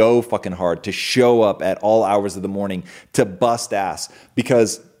to go fucking hard, to show up at all hours of the morning, to bust ass,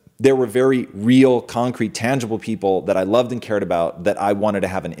 because there were very real, concrete, tangible people that I loved and cared about that I wanted to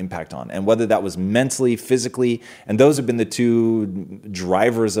have an impact on. And whether that was mentally, physically, and those have been the two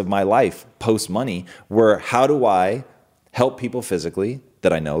drivers of my life post-money, were how do I help people physically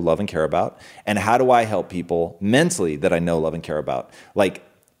that I know, love, and care about? And how do I help people mentally that I know, love, and care about? Like,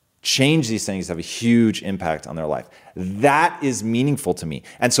 change these things, have a huge impact on their life. That is meaningful to me.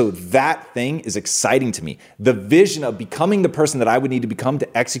 And so that thing is exciting to me. The vision of becoming the person that I would need to become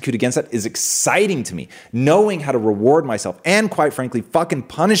to execute against that is exciting to me. Knowing how to reward myself and, quite frankly, fucking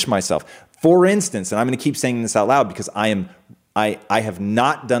punish myself. For instance, and I'm going to keep saying this out loud because I have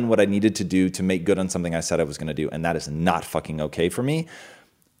not done what I needed to do to make good on something I said I was going to do, and that is not fucking okay for me.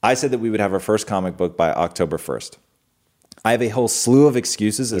 I said that we would have our first comic book by October 1st. I have a whole slew of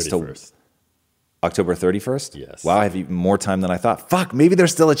excuses 31st. As to October 31st? Yes. Wow, I have even more time than I thought. Fuck, maybe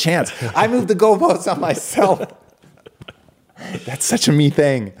there's still a chance. I moved the goalposts on myself. That's such a me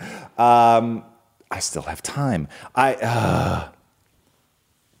thing. I still have time. I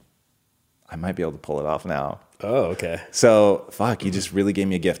might be able to pull it off now. Oh, okay. So, fuck, you just really gave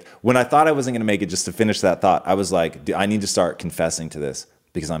me a gift. When I thought I wasn't going to make it, just to finish that thought, I was like, I need to start confessing to this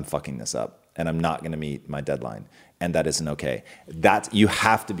because I'm fucking this up and I'm not going to meet my deadline. And that isn't okay. You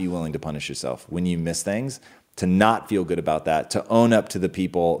have to be willing to punish yourself when you miss things, to not feel good about that, to own up to the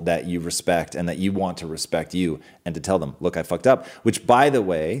people that you respect and that you want to respect you, and to tell them, look, I fucked up. Which, by the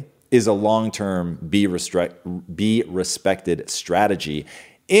way, is a long-term be respected strategy.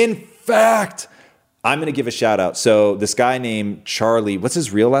 In fact, I'm going to give a shout out. So this guy named Charlie, what's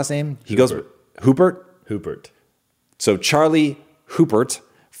his real last name? He goes Hoopert. So Charlie Hoopert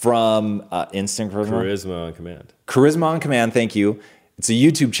from Instant Charisma on Command. Charisma on Command, thank you. It's a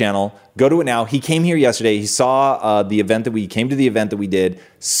YouTube channel. Go to it now. He came here yesterday. He saw the event that we did.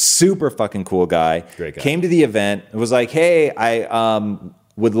 Super fucking cool guy. Great guy. Came to the event. It was like, hey, I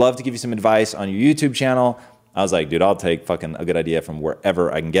would love to give you some advice on your YouTube channel. I was like, dude, I'll take fucking a good idea from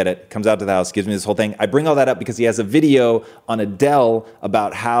wherever I can get it. Comes out to the house, gives me this whole thing. I bring all that up because he has a video on Adele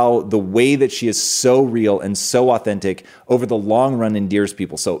about how the way that she is so real and so authentic over the long run endears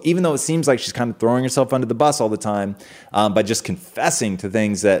people. So even though it seems like she's kind of throwing herself under the bus all the time by just confessing to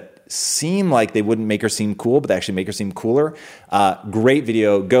things that seem like they wouldn't make her seem cool, but they actually make her seem cooler. Great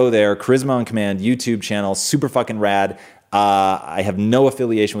video. Go there. Charisma on Command YouTube channel. Super fucking rad. I have no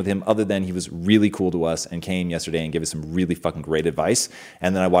affiliation with him other than he was really cool to us and came yesterday and gave us some really fucking great advice.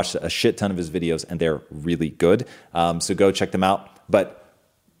 And then I watched a shit ton of his videos and they're really good. So go check them out. But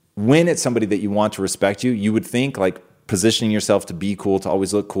when it's somebody that you want to respect you, you would think like positioning yourself to be cool, to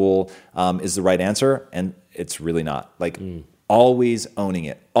always look cool is the right answer. And it's really not. Like always owning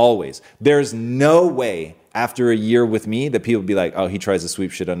it. Always. There's no way after a year with me that people be like, oh, he tries to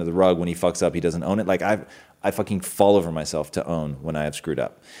sweep shit under the rug. When he fucks up, he doesn't own it. Like I fucking fall over myself to own when I have screwed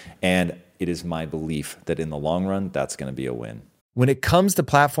up. And it is my belief that in the long run, that's going to be a win. When it comes to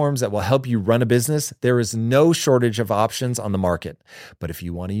platforms that will help you run a business, there is no shortage of options on the market. But if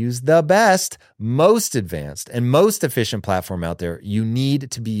you want to use the best, most advanced, and most efficient platform out there, you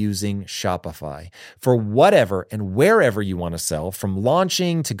need to be using Shopify. For whatever and wherever you want to sell, from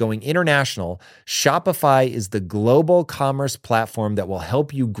launching to going international, Shopify is the global commerce platform that will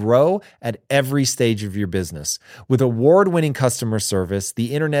help you grow at every stage of your business. With award-winning customer service,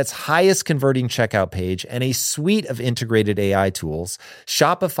 the internet's highest converting checkout page, and a suite of integrated AI tools,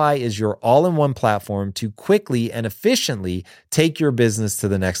 Shopify is your all-in-one platform to quickly and efficiently take your business to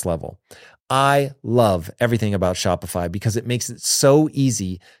the next level. I love everything about Shopify because it makes it so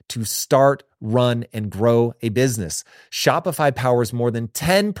easy to start, run, and grow a business. Shopify powers more than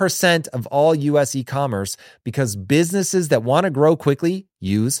 10% of all US e-commerce because businesses that want to grow quickly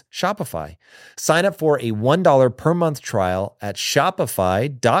use Shopify. Sign up for a $1 per month trial at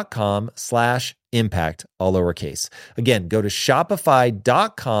shopify.com/impact, all lowercase. Again, go to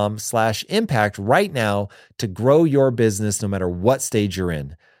shopify.com/impact right now to grow your business no matter what stage you're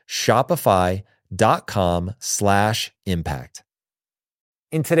in. Shopify.com/impact.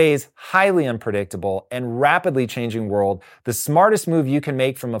 In today's highly unpredictable and rapidly changing world, the smartest move you can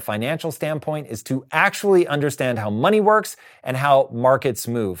make from a financial standpoint is to actually understand how money works and how markets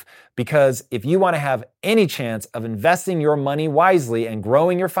move. Because if you want to have any chance of investing your money wisely and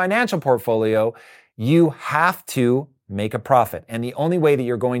growing your financial portfolio, you have to make a profit. And the only way that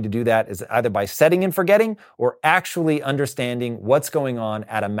you're going to do that is either by setting and forgetting or actually understanding what's going on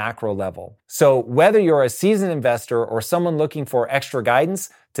at a macro level. So whether you're a seasoned investor or someone looking for extra guidance,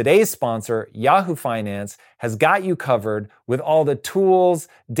 today's sponsor, Yahoo Finance, has got you covered with all the tools,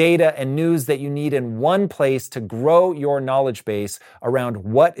 data, and news that you need in one place to grow your knowledge base around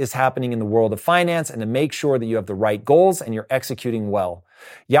what is happening in the world of finance and to make sure that you have the right goals and you're executing well.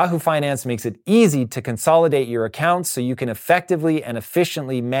 Yahoo Finance makes it easy to consolidate your accounts so you can effectively and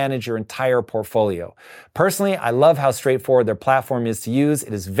efficiently manage your entire portfolio. Personally, I love how straightforward their platform is to use.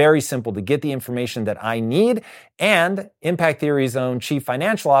 It is very simple to get the information that I need, and Impact Theory's own chief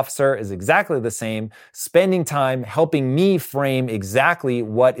financial officer is exactly the same, spending time helping me frame exactly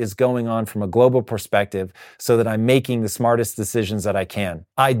what is going on from a global perspective so that I'm making the smartest decisions that I can.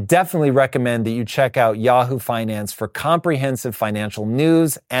 I definitely recommend that you check out Yahoo Finance for comprehensive financial news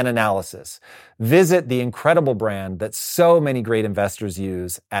and analysis. Visit the incredible brand that so many great investors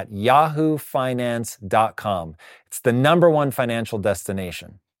use at yahoofinance.com. It's the #1 financial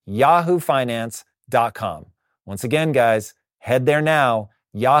destination. yahoofinance.com. Once again, guys, head there now,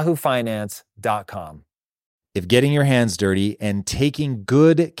 yahoofinance.com. If getting your hands dirty and taking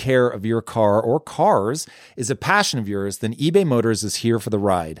good care of your car or cars is a passion of yours, then eBay Motors is here for the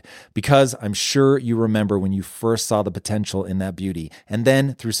ride. Because I'm sure you remember when you first saw the potential in that beauty. And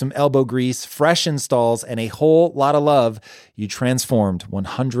then through some elbow grease, fresh installs, and a whole lot of love, you transformed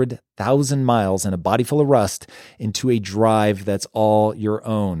 100,000 miles and a body full of rust into a drive that's all your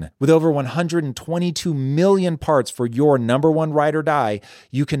own. With over 122 million parts for your #1 ride or die,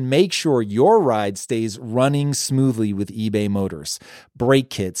 you can make sure your ride stays running smoothly with eBay Motors. Brake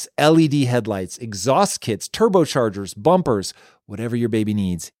kits, LED headlights, exhaust kits, turbochargers, bumpers, whatever your baby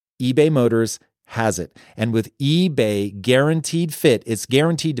needs, eBay Motors has it. And with eBay Guaranteed Fit, it's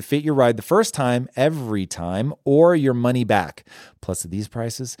guaranteed to fit your ride the first time, every time, or your money back. Plus, at these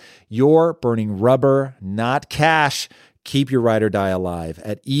prices, you're burning rubber, not cash. Keep your ride or die alive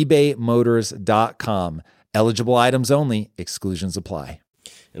at ebaymotors.com. Eligible items only. Exclusions apply.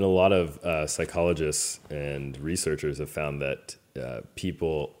 And a lot of psychologists and researchers have found that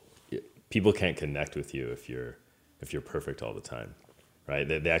people can't connect with you if you're perfect all the time. Right?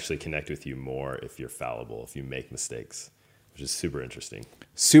 They actually connect with you more if you're fallible, if you make mistakes, which is super interesting.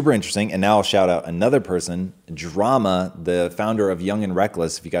 Super interesting. And now I'll shout out another person, Drama, the founder of Young and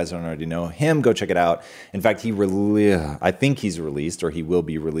Reckless. If you guys don't already know him, go check it out. In fact, I think he's released, or he will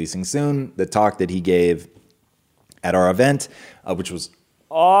be releasing soon, the talk that he gave at our event, which was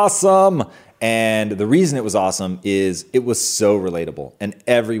awesome. And the reason it was awesome is it was so relatable. And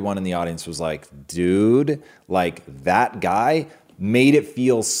everyone in the audience was like, dude, like that guy made it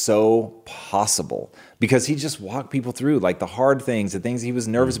feel so possible because he just walked people through like the hard things, the things he was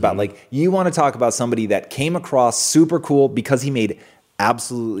nervous about. Like, you want to talk about somebody that came across super cool because he made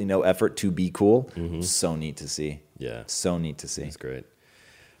absolutely no effort to be cool. So neat to see. Yeah. So neat to see. That's great.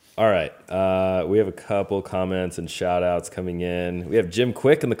 All right. We have a couple comments and shout outs coming in. We have Jim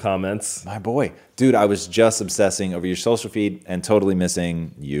Quick in the comments. My boy. Dude, I was just obsessing over your social feed and totally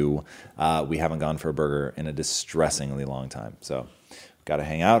missing you. We haven't gone for a burger in a distressingly long time. So, got to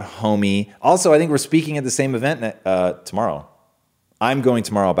hang out, homie. Also, I think we're speaking at the same event tomorrow. I'm going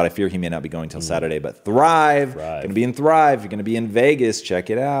tomorrow, but I fear he may not be going till Saturday. But Thrive. Going to be in Thrive. You're going to be in Vegas. Check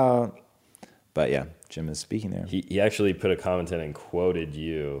it out. But yeah, Jim is speaking there. He actually put a comment in and quoted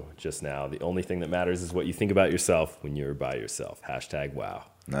you just now. The only thing that matters is what you think about yourself when you're by yourself. #wow.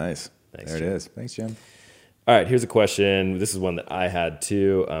 Nice. Thanks, there Jim. it is. Thanks, Jim. All right, here's a question. This is one that I had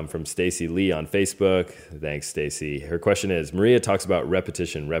too, from Stacy Lee on Facebook. Thanks, Stacy. Her question is, Maria talks about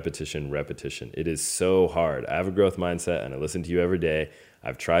repetition, repetition, repetition. It is so hard. I have a growth mindset and I listen to you every day.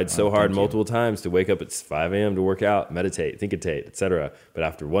 I've tried so hard multiple times to wake up at 5 a.m. to work out, meditate, thinkitate, etc. But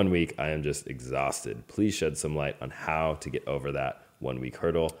after 1 week, I am just exhausted. Please shed some light on how to get over that 1 week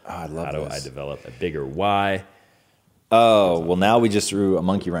hurdle. I love How do this. I develop a bigger why? Oh, well, now we just threw a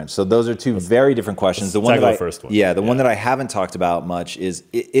monkey wrench. So those are two very different questions. Let's tackle the first one. Yeah, the one that I haven't talked about much is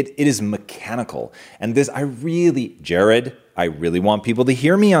it is mechanical. And this, Jared, I really want people to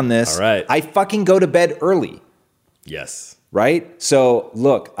hear me on this. All right. I fucking go to bed early. Yes. Right? So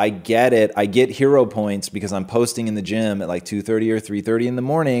look, I get it. I get hero points because I'm posting in the gym at like 2:30 or 3:30 in the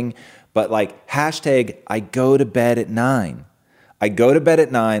morning. But like I go to bed at 9. I go to bed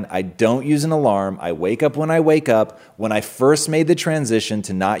at 9. I don't use an alarm. I wake up when I wake up. When I first made the transition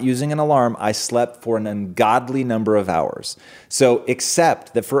to not using an alarm, I slept for an ungodly number of hours. So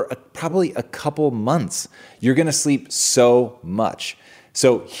accept that for probably a couple months, you're going to sleep so much.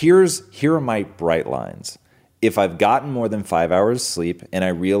 So here are my bright lines. If I've gotten more than 5 hours sleep and I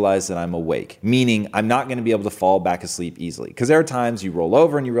realize that I'm awake, meaning I'm not going to be able to fall back asleep easily. Because there are times you roll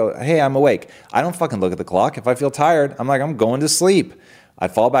over and you realize, hey, I'm awake. I don't fucking look at the clock. If I feel tired, I'm like, I'm going to sleep. I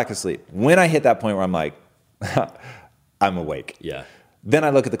fall back asleep. When I hit that point where I'm like, I'm awake. Yeah. Then I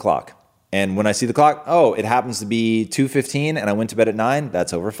look at the clock. And when I see the clock, oh, it happens to be 2:15 and I went to bed at 9.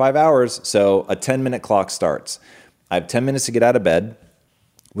 That's over 5 hours. So a 10-minute clock starts. I have 10 minutes to get out of bed,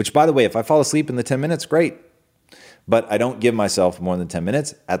 which, by the way, if I fall asleep in the 10 minutes, great. But I don't give myself more than 10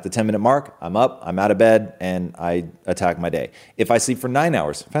 minutes. At the 10-minute mark, I'm up, I'm out of bed, and I attack my day. If I sleep for 9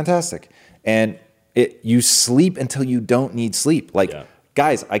 hours, fantastic. And you sleep until you don't need sleep.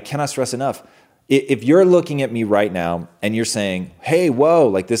 Guys, I cannot stress enough. If you're looking at me right now and you're saying, hey, whoa,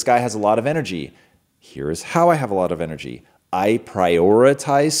 like this guy has a lot of energy. Here's how I have a lot of energy. I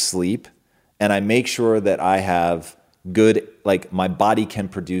prioritize sleep, and I make sure that I have good, like my body can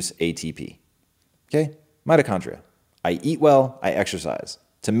produce ATP. Okay? Mitochondria. I eat well, I exercise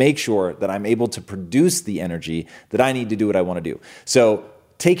to make sure that I'm able to produce the energy that I need to do what I want to do. So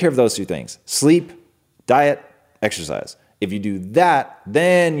take care of those two things: sleep, diet, exercise. If you do that,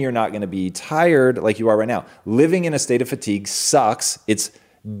 then you're not going to be tired like you are right now. Living in a state of fatigue sucks. It's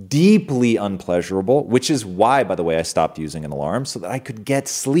deeply unpleasurable, which is why, by the way, I stopped using an alarm so that I could get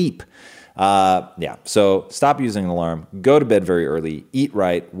sleep. So stop using an alarm, go to bed very early, eat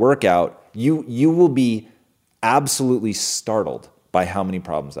right, work out. You will be absolutely startled by how many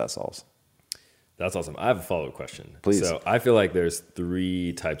problems that solves. That's awesome. I have a follow-up question. Please. So I feel like there's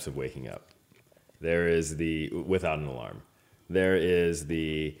 3 types of waking up. There is the without an alarm. There is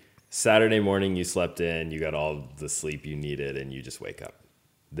the Saturday morning you slept in, you got all the sleep you needed, and you just wake up.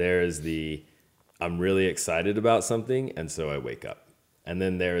 There is the I'm really excited about something, and so I wake up. And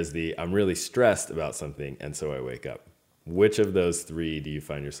then there is the I'm really stressed about something, and so I wake up. Which of those three do you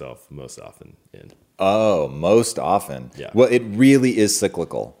find yourself most often in? Oh, most often. Yeah. Well, it really is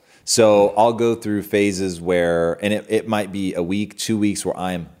cyclical. So I'll go through phases where, and it might be a week, 2 weeks where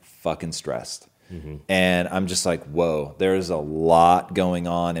I'm fucking stressed. And I'm just like, whoa, there's a lot going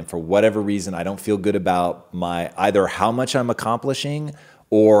on. And for whatever reason, I don't feel good about either how much I'm accomplishing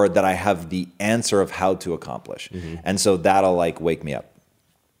or that I have the answer of how to accomplish. And so that'll like wake me up.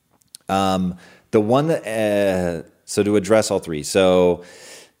 The one that, so to address all three. So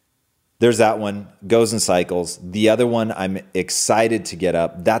there's that one, goes in cycles. The other one, I'm excited to get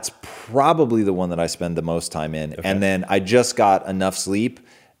up. That's probably the one that I spend the most time in. Okay. And then I just got enough sleep.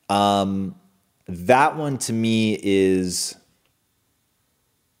 That one to me is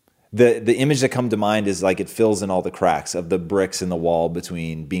the image that come to mind is like it fills in all the cracks of the bricks in the wall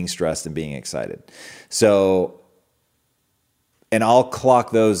between being stressed and being excited. So, and I'll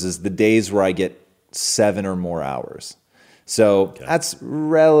clock those as the days where I get 7 or more hours. So that's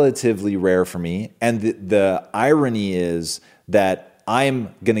relatively rare for me. And the irony is that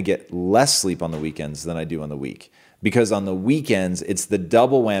I'm going to get less sleep on the weekends than I do on the week. Because on the weekends, it's the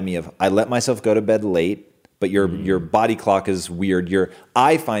double whammy of I let myself go to bed late, but your body clock is weird.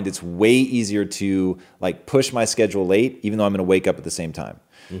 I find it's way easier to like push my schedule late, even though I'm going to wake up at the same time.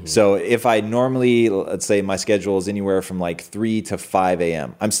 So if I normally, let's say my schedule is anywhere from like 3 to 5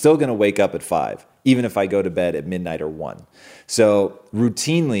 a.m., I'm still going to wake up at 5, even if I go to bed at midnight or 1. So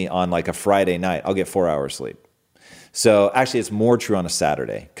routinely on like a Friday night, I'll get 4 hours sleep. So actually it's more true on a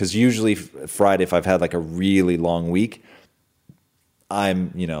Saturday because usually Friday, if I've had like a really long week,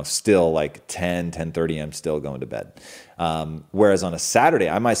 I'm, still like 10:30, I'm still going to bed. Whereas on a Saturday,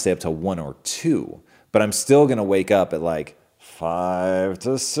 I might stay up till 1 or 2, but I'm still going to wake up at like 5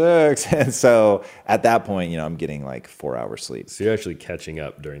 to 6. And so at that point, I'm getting like 4 hours sleep. So you're actually catching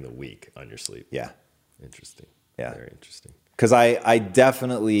up during the week on your sleep. Yeah. Interesting. Yeah. Very interesting. Because I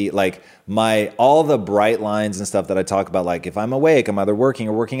definitely like all the bright lines and stuff that I talk about, like if I'm awake, I'm either working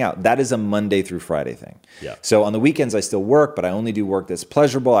or working out. That is a Monday through Friday thing. Yeah. So on the weekends, I still work, but I only do work that's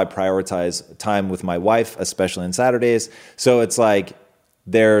pleasurable. I prioritize time with my wife, especially on Saturdays. So it's like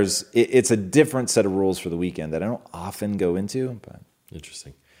it's a different set of rules for the weekend that I don't often go into. But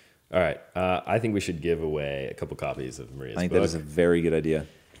Interesting. All right. I think we should give away a couple copies of Maria's book. I think that is a very good idea.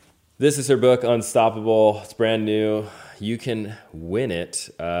 This is her book, Unstoppable. It's brand new. You can win it.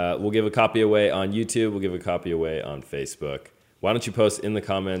 We'll give a copy away on YouTube. We'll give a copy away on Facebook. Why don't you post in the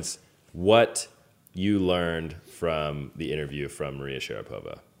comments what you learned from the interview from Maria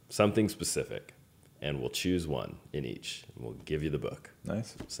Sharapova? Something specific. And we'll choose one in each. And we'll give you the book.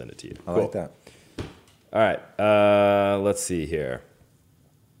 Nice. We'll send it to you. I like that. All right. Let's see here.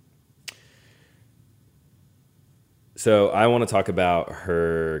 So I want to talk about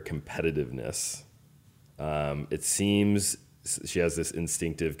her competitiveness. It seems she has this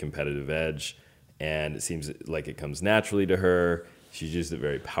instinctive competitive edge, and it seems like it comes naturally to her. She's used it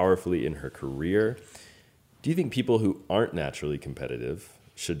very powerfully in her career. Do you think people who aren't naturally competitive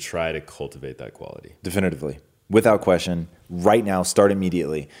should try to cultivate that quality? Definitively. Without question. Right now, start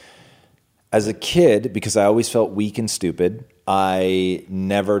immediately. As a kid, because I always felt weak and stupid, I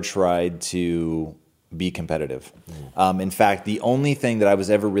never tried to be competitive. In fact, the only thing that I was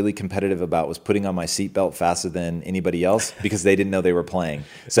ever really competitive about was putting on my seatbelt faster than anybody else because they didn't know they were playing.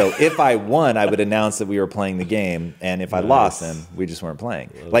 So if I won, I would announce that we were playing the game. And if I lost, then we just weren't playing.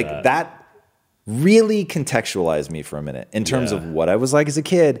 That really contextualized me for a minute in terms of what I was like as a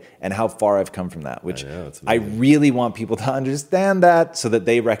kid and how far I've come from that, which I really want people to understand that so that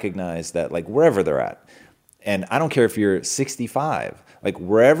they recognize that like wherever they're at. And I don't care if you're 65, like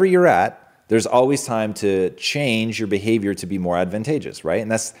wherever you're at, there's always time to change your behavior to be more advantageous, right? And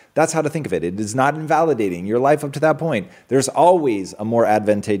that's how to think of it. It is not invalidating your life up to that point. There's always a more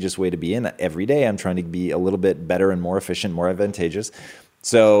advantageous way to be in. Every day I'm trying to be a little bit better and more efficient, more advantageous.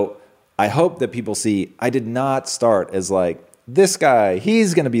 So I hope that people see I did not start as like, this guy,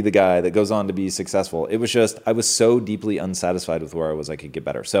 he's going to be the guy that goes on to be successful. It was just, I was so deeply unsatisfied with where I was, I could get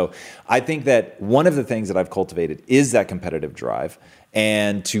better. So I think that one of the things that I've cultivated is that competitive drive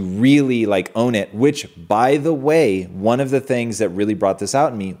and to really like own it, which by the way, one of the things that really brought this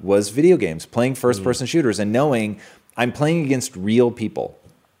out in me was video games, playing first person shooters and knowing I'm playing against real people.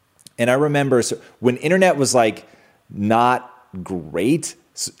 And I remember when internet was like not great,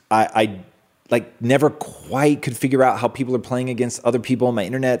 I like never quite could figure out how people are playing against other people. My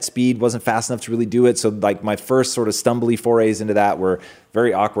internet speed wasn't fast enough to really do it. So like my first sort of stumbly forays into that were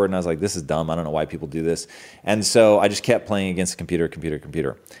very awkward. And I was like, this is dumb. I don't know why people do this. And so I just kept playing against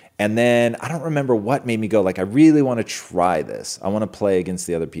computer. And then I don't remember what made me go like, I really want to try this. I want to play against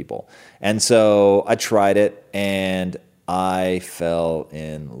the other people. And so I tried it and I fell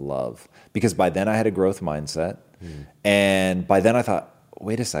in love because by then I had a growth mindset. And by then I thought,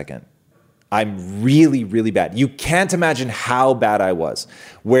 wait a second, I'm really, really bad. You can't imagine how bad I was,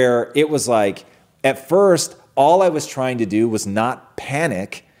 where it was like, at first, all I was trying to do was not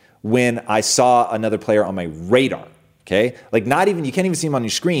panic when I saw another player on my radar. Okay. Like not even, you can't even see them on your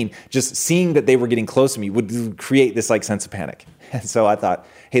screen. Just seeing that they were getting close to me would create this like sense of panic. And so I thought,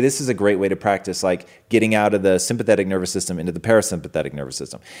 hey, this is a great way to practice like getting out of the sympathetic nervous system into the parasympathetic nervous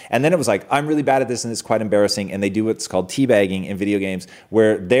system. And then it was like, I'm really bad at this and it's quite embarrassing. And they do what's called teabagging in video games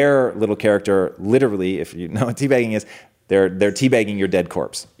where their little character, literally, if you know what teabagging is, they're teabagging your dead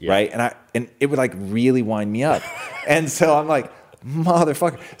corpse, right? And it would like really wind me up. And so I'm like,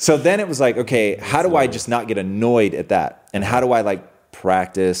 motherfucker. So then it was like, okay, how do I just not get annoyed at that? And how do I like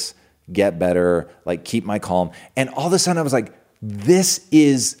practice, get better, like keep my calm? And all of a sudden I was like, this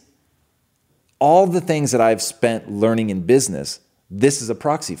is all the things that I've spent learning in business. This is a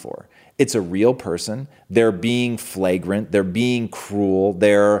proxy for. It's a real person. They're being flagrant. They're being cruel.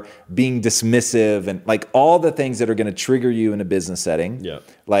 They're being dismissive and like all the things that are going to trigger you in a business setting. Yeah.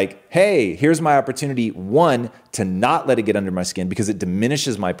 Like, hey, here's my opportunity, one, to not let it get under my skin because it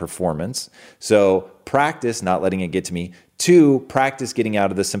diminishes my performance. So practice not letting it get to me. Two, practice getting out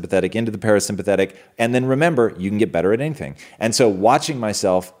of the sympathetic into the parasympathetic. And then remember, you can get better at anything. And so watching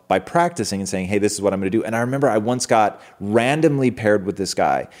myself by practicing and saying, hey, this is what I'm going to do. And I remember I once got randomly paired with this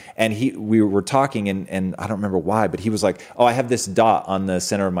guy. And we were talking, and I don't remember why, but he was like, oh, I have this dot on the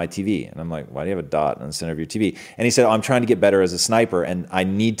center of my TV. And I'm like, why do you have a dot on the center of your TV? And he said, oh, I'm trying to get better as a sniper. And I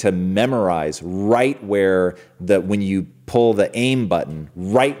need to memorize right where when you pull the aim button,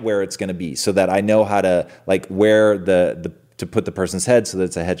 right where it's going to be, so that I know how to like where to put the person's head so that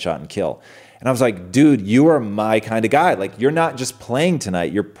it's a headshot and kill. And I was like, dude, you are my kind of guy. Like, you're not just playing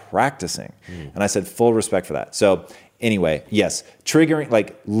tonight, you're practicing. And I said, full respect for that. So anyway, yes, triggering,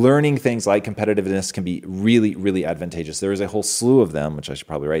 like learning things like competitiveness can be really, really advantageous. There is a whole slew of them, which I should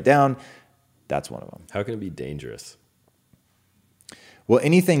probably write down. That's one of them. How can it be dangerous? Well,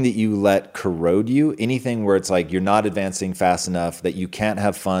 anything that you let corrode you, anything where it's like you're not advancing fast enough, that you can't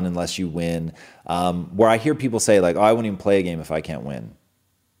have fun unless you win, where I hear people say like, oh, I won't even play a game if I can't win.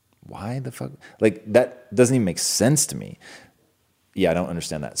 Why the fuck? Like, that doesn't even make sense to me. Yeah, I don't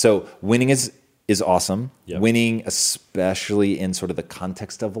understand that. So winning is awesome. Yep. Winning, especially in sort of the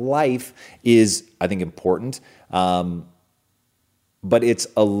context of life, is, I think, important. But it's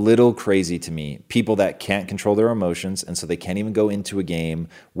a little crazy to me. People that can't control their emotions, and so they can't even go into a game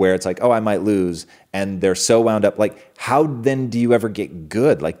where it's like, oh, I might lose, and they're so wound up. Like, how then do you ever get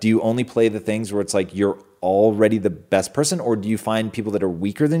good? Like, do you only play the things where it's like you're already the best person, or do you find people that are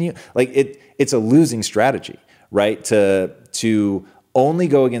weaker than you? Like, it's a losing strategy, right? To only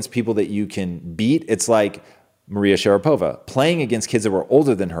go against people that you can beat. It's like Maria Sharapova playing against kids that were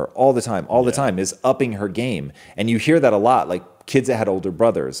older than her all the time is upping her game. And you hear that a lot, like kids that had older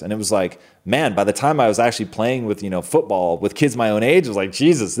brothers. And it was like, man, by the time I was actually playing with, football with kids my own age, it was like,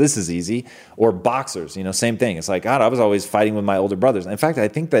 Jesus, this is easy. Or boxers, same thing. It's like, God, I was always fighting with my older brothers. In fact, I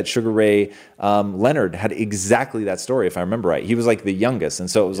think that Sugar Ray Leonard had exactly that story, if I remember right. He was like the youngest. And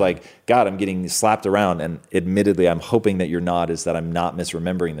so it was like, God, I'm getting slapped around. And admittedly, I'm hoping that you're not, is that I'm not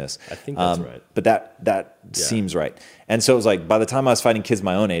misremembering this. I think that's right. But that seems right. And so it was like, by the time I was fighting kids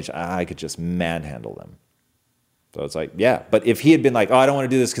my own age, I could just manhandle them. So it's like, yeah. But if he had been like, oh, I don't want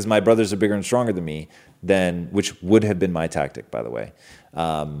to do this because my brothers are bigger and stronger than me, then, which would have been my tactic, by the way.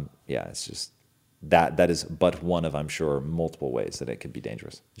 It's just that is but one of, I'm sure, multiple ways that it could be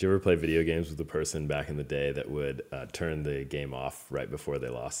dangerous. Did you ever play video games with a person back in the day that would turn the game off right before they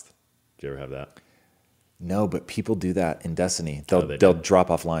lost? Did you ever have that? No, but people do that in Destiny. They'll drop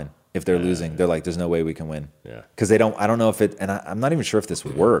offline. If they're losing, they're like, there's no way we can win. Yeah. Because I don't know if it, and I'm not even sure if this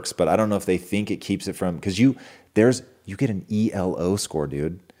works, but I don't know if they think it keeps it from, because you get an ELO score,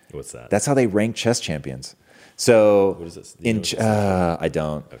 dude. What's that? That's how they rank chess champions. So what is this? I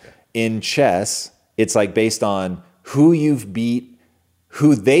don't. Okay. In chess, it's like based on who you've beat,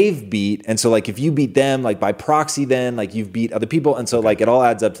 who they've beat. And so like if you beat them, like by proxy, then like you've beat other people. And so like it all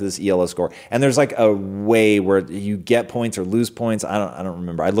adds up to this ELO score. And there's like a way where you get points or lose points. I don't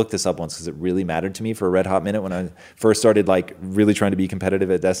remember. I looked this up once because it really mattered to me for a red hot minute when I first started like really trying to be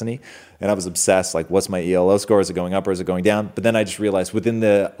competitive at Destiny. And I was obsessed, like, what's my ELO score? Is it going up or is it going down? But then I just realized within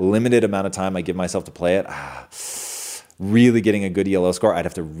the limited amount of time I give myself to play it, really getting a good ELO score, I'd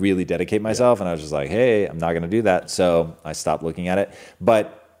have to really dedicate myself. And I was just like, hey, I'm not going to do that. So I stopped looking at it.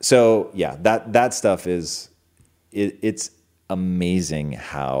 But so, yeah, that stuff is, it's amazing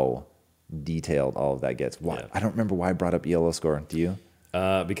how detailed all of that gets. Why? Yeah. I don't remember why I brought up ELO score. Do you?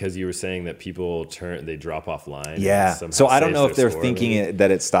 Because you were saying that people they drop off line. Yeah. And So I don't saves know if their they're score, thinking maybe?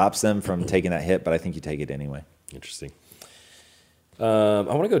 that it stops them from taking that hit, but I think you take it anyway. Interesting. I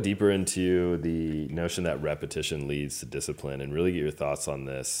want to go deeper into the notion that repetition leads to discipline and really get your thoughts on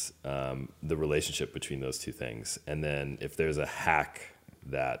this, the relationship between those two things. And then if there's a hack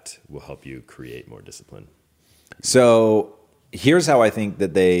that will help you create more discipline. So here's how I think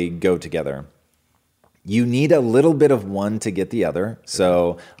that they go together. You need a little bit of one to get the other.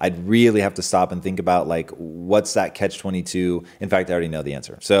 So I'd really have to stop and think about like, what's that catch-22? In fact, I already know the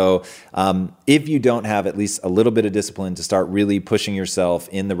answer. So if you don't have at least a little bit of discipline to start really pushing yourself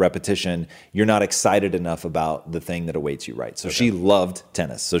in the repetition, you're not excited enough about the thing that awaits you, right? So she loved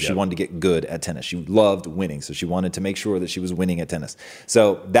tennis. So she wanted to get good at tennis. She loved winning. So she wanted to make sure that she was winning at tennis.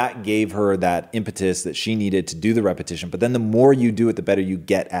 So that gave her that impetus that she needed to do the repetition. But then the more you do it, the better you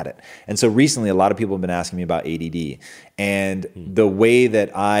get at it. And so recently, a lot of people have been asking me about ADD, and the way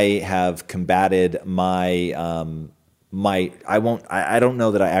that I have combated my I don't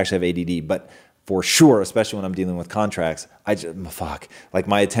know that I actually have ADD, but for sure, especially when I'm dealing with contracts, like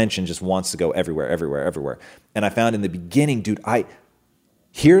my attention just wants to go everywhere. And I found in the beginning, dude,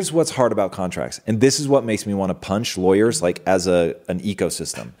 here's what's hard about contracts, and this is what makes me want to punch lawyers like as an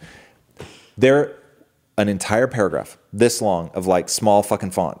ecosystem. They're an entire paragraph this long of like small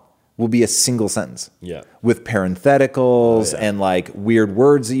fucking font will be a single sentence with parentheticals and like weird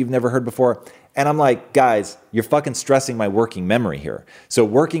words that you've never heard before. And I'm like, guys, you're fucking stressing my working memory here. So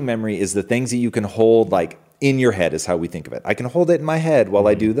working memory is the things that you can hold like in your head is how we think of it. I can hold it in my head while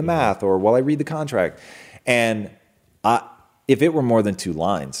I do the math or while I read the contract. And if it were more than 2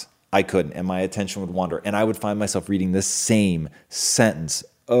 lines, I couldn't, and my attention would wander. And I would find myself reading the same sentence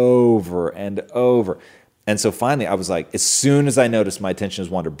over and over. And so finally, I was like, as soon as I noticed my attention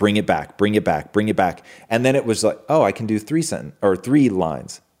has wandered, bring it back. And then it was like, oh, I can do 3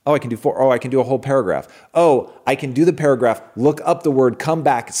 lines. Oh, I can do 4. Oh, I can do a whole paragraph. Oh, I can do the paragraph, look up the word, come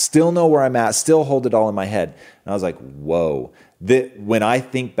back, still know where I'm at, still hold it all in my head. And I was like, whoa. When I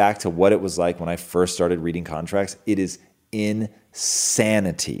think back to what it was like when I first started reading contracts, it is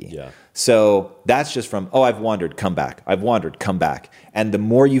insanity. Yeah. So that's just from, I've wandered, come back. I've wandered, come back. And the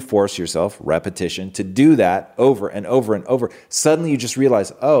more you force yourself, repetition, to do that over and over and over, suddenly you just realize,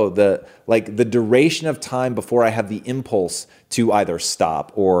 the duration of time before I have the impulse to either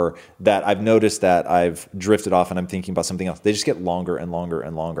stop or that I've noticed that I've drifted off and I'm thinking about something else, they just get longer and longer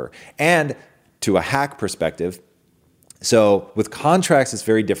and longer. And to a hack perspective, so with contracts, it's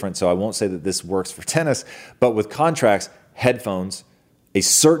very different. So I won't say that this works for tennis, but with contracts, headphones, a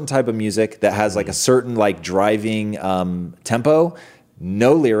certain type of music that has like a certain like driving tempo,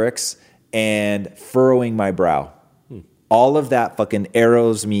 no lyrics, and furrowing my brow. All of that fucking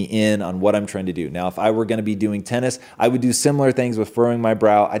arrows me in on what I'm trying to do. Now, if I were going to be doing tennis, I would do similar things with furrowing my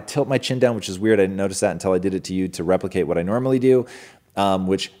brow. I'd tilt my chin down, which is weird. I didn't notice that until I did it to you to replicate what I normally do.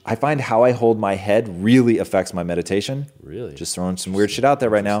 Which I find how I hold my head really affects my meditation. Really? Just throwing some weird shit out there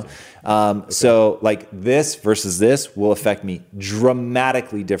right now. So like this versus this will affect me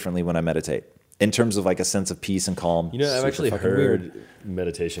dramatically differently when I meditate in terms of like a sense of peace and calm. You know, I've Super actually fucking heard weird.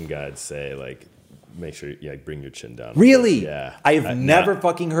 meditation guides say like, make sure you bring your chin down. Really? Yeah. I've never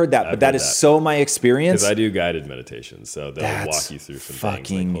fucking heard that, but that is so my experience. Because I do guided meditations, so they'll That's walk you through some things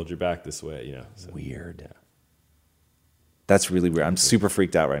fucking like hold your back this way, you know. So, weird. Yeah. That's really weird. I'm super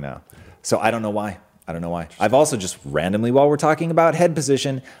freaked out right now. So I don't know why. I've also just randomly, while we're talking about head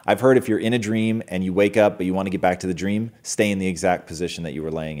position, I've heard if you're in a dream and you wake up but you want to get back to the dream, stay in the exact position that you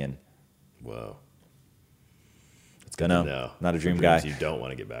were laying in. Whoa. That's good to know. Not a dream Some guy. dreams you don't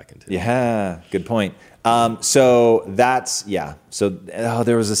want to get back into. Yeah, good point. So that's, yeah. So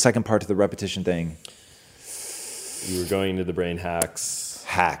there was a second part to the repetition thing. You were going into the brain hacks.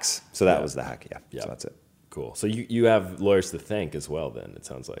 So that was the hack. Yeah. So that's it. Cool. So you have lawyers to thank as well then, it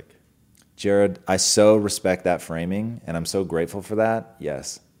sounds like. Jared, I so respect that framing, and I'm so grateful for that.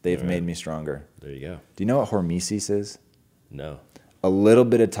 Yes, they've made me stronger. There you go. Do you know what hormesis is? No. A little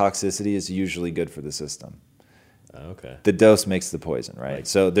bit of toxicity is usually good for the system. Okay. The dose makes the poison, right? Like,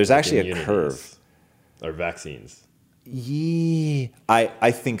 so there's actually a immunities curve. Or vaccines. Yeah,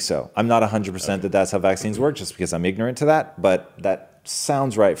 I think so. I'm not 100% that that's how vaccines work, just because I'm ignorant to that, but that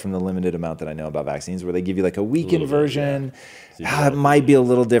sounds right from the limited amount that I know about vaccines, where they give you like a weakened version. It might be a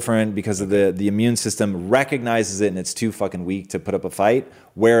little different because of the immune system recognizes it and it's too fucking weak to put up a fight.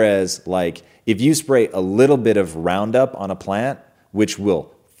 Whereas like if you spray a little bit of Roundup on a plant, which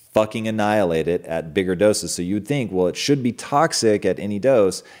will fucking annihilate it at bigger doses. So you'd think, well, it should be toxic at any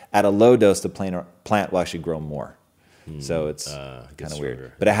dose. At a low dose, the plant will actually grow more. So it's kind of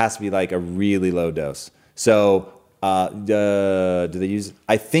weird. But it has to be like a really low dose. So Do they use?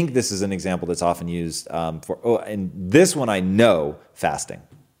 I think this is an example that's often used and this one I know, fasting.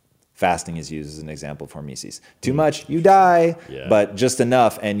 Fasting is used as an example for hormesis. Too much, you die, but just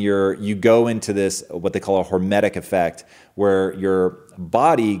enough, and you go into this what they call a hormetic effect, where your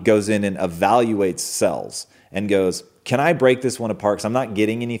body goes in and evaluates cells and goes, can I break this one apart? Because I'm not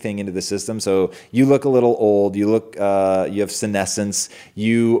getting anything into the system. So you look a little old. You look, you have senescence.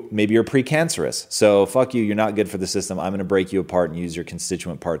 Maybe you're precancerous. So fuck you. You're not good for the system. I'm going to break you apart and use your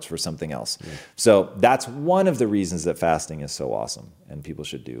constituent parts for something else. So that's one of the reasons that fasting is so awesome, and people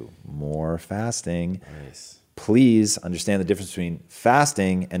should do more fasting. Nice. Please understand the difference between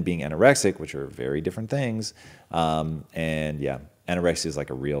fasting and being anorexic, which are very different things. Anorexia is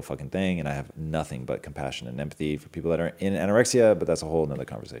like a real fucking thing, and I have nothing but compassion and empathy for people that are in anorexia, but that's a whole nother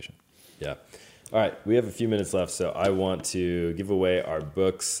conversation. Yeah. All right, we have a few minutes left, so I want to give away our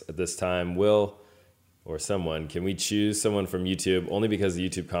books at this time. Will, or someone, can we choose someone from YouTube? Only because the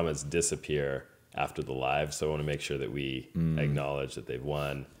YouTube comments disappear after the live, so I want to make sure that we acknowledge that they've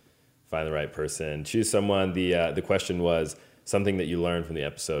won. Find the right person. Choose someone. The question was something that you learned from the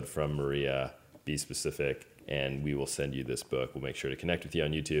episode from Maria. Be specific. And we will send you this book. We'll make sure to connect with you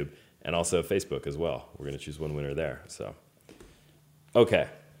on YouTube and also Facebook as well. We're going to choose one winner there. So, okay.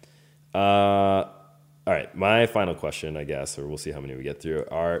 All right. My final question, I guess, or we'll see how many we get through,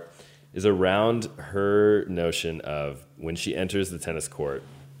 is around her notion of when she enters the tennis court,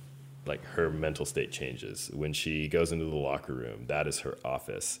 like her mental state changes. When she goes into the locker room, that is her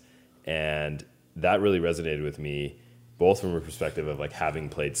office. And that really resonated with me, both from a perspective of like having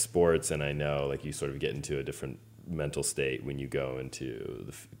played sports, and I know like you sort of get into a different mental state when you go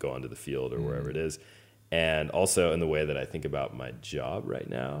onto the field or wherever it is, and also in the way that I think about my job right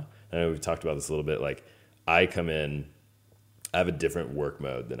now. I know we've talked about this a little bit. Like I come in, I have a different work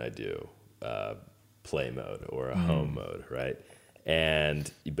mode than I do play mode or a home mode, right?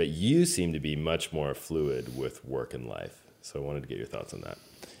 But you seem to be much more fluid with work and life. So I wanted to get your thoughts on that.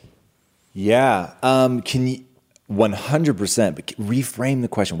 Yeah. Can you 100%, but reframe the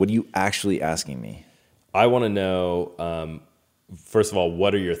question. What are you actually asking me? I want to know, first of all,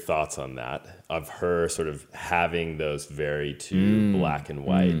 what are your thoughts on that, of her sort of having those very two black and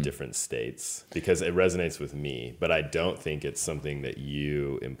white different states? Because it resonates with me, but I don't think it's something that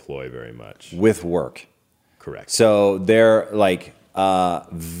you employ very much. With work. Correct. So they're like,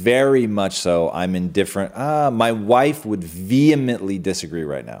 very much so. I'm indifferent. My wife would vehemently disagree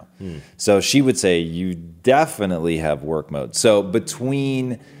right now. So she would say, you definitely have work mode. So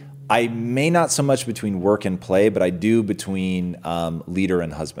I may not so much between work and play, but I do between leader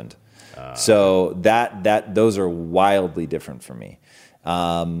and husband. So those are wildly different for me.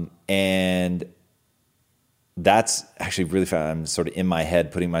 And that's actually really fun. I'm sort of in my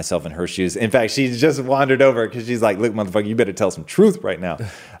head putting myself in her shoes. In fact, she's just wandered over because she's like, look, motherfucker, you better tell some truth right now.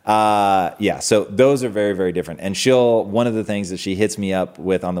 So those are very, very different. And one of the things that she hits me up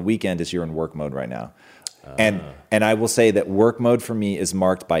with on the weekend is, you're in work mode right now. And I will say that work mode for me is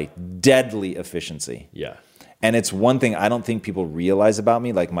marked by deadly efficiency. Yeah. And it's one thing I don't think people realize about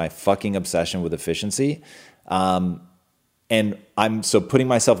me, like my fucking obsession with efficiency. And I'm putting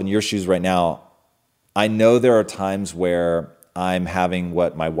myself in your shoes right now. I know there are times where I'm having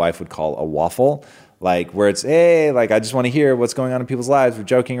what my wife would call a waffle, like where it's, hey, like I just want to hear what's going on in people's lives. We're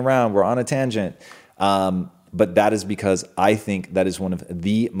joking around. We're on a tangent. But that is because I think that is one of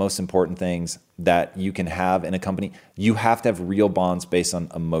the most important things that you can have in a company. You have to have real bonds based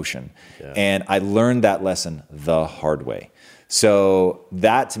on emotion. Yeah. And I learned that lesson the hard way. So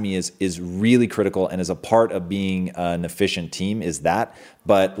that to me is really critical, and as a part of being an efficient team is that.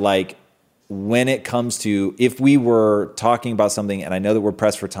 But like, when it comes to, if we were talking about something and I know that we're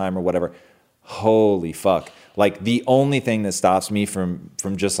pressed for time or whatever, holy fuck. Like the only thing that stops me from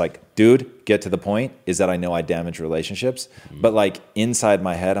just like, dude, get to the point, is that I know I damage relationships. But like inside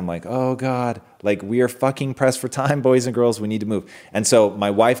my head, I'm like, oh God, like we are fucking pressed for time, boys and girls, we need to move. And so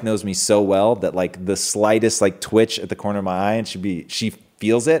my wife knows me so well that like the slightest like twitch at the corner of my eye, and she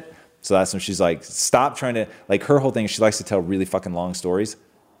feels it. So that's when she's like, stop trying to, like her whole thing, she likes to tell really fucking long stories.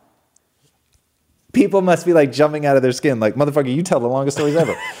 People must be like jumping out of their skin. Like, motherfucker, you tell the longest stories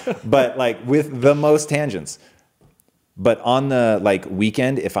ever. But like with the most tangents. But on the like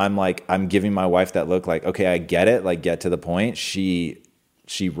weekend, if I'm giving my wife that look like, okay, I get it, like get to the point. She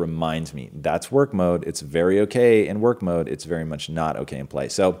reminds me that's work mode. It's very okay in work mode. It's very much not okay in play.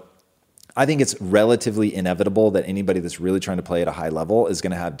 So I think it's relatively inevitable that anybody that's really trying to play at a high level is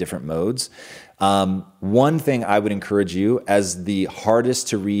going to have different modes. One thing I would encourage you, as the hardest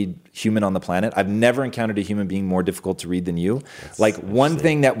to read human on the planet, I've never encountered a human being more difficult to read than you. Like, one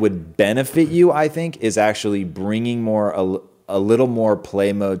thing that would benefit you, I think, is actually bringing a little more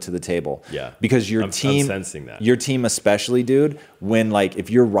play mode to the table. Yeah. Because I'm sensing that. Your team especially, dude, when like if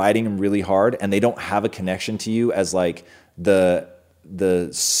you're riding them really hard and they don't have a connection to you as like the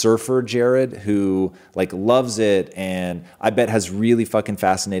surfer Jared who like loves it and I bet has really fucking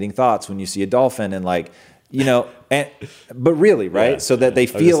fascinating thoughts when you see a dolphin and like, you know, but really, right? Yeah, so that they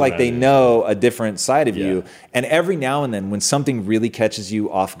feel like they know a different side of you. Yeah. And every now and then when something really catches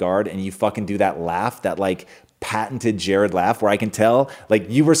you off guard and you fucking do that laugh, that like patented Jared laugh where I can tell like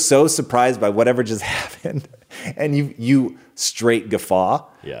you were so surprised by whatever just happened and you straight guffaw.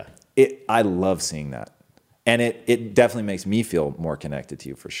 Yeah. I love seeing that. And it definitely makes me feel more connected to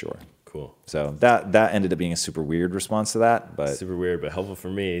you for sure. Cool. So that ended up being a super weird response to that, but super weird, but helpful for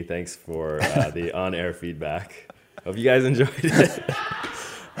me. Thanks for the on-air feedback. Hope you guys enjoyed it.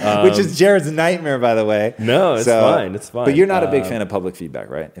 Which is Jared's nightmare, by the way. No, it's fine. It's fine. But you're not a big fan of public feedback,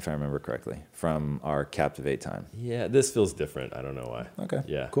 right? If I remember correctly from our Captivate time. Yeah, this feels different. I don't know why. Okay.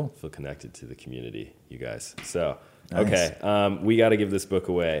 Yeah. Cool. I feel connected to the community, you guys. So, Nice. okay. We got to give this book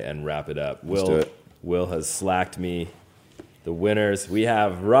away and wrap it up. Let's do it. Will has slacked me. The winners, we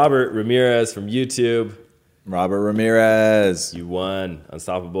have Robert Ramirez from YouTube. Robert Ramirez. You won.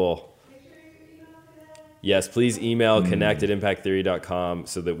 Unstoppable. Yes, please email connect@impacttheory.com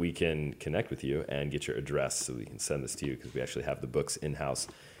so that we can connect with you and get your address so we can send this to you because we actually have the books in-house.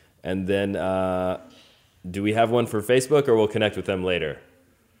 And then do we have one for Facebook or we'll connect with them later?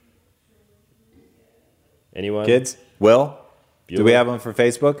 Anyone? Kids? Will? Do we have one for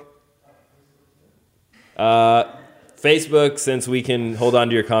Facebook? Facebook, since we can hold on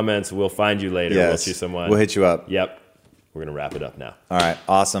to your comments, we'll find you later. Yes. We'll choose someone. We'll hit you up. Yep. We're going to wrap it up now. All right.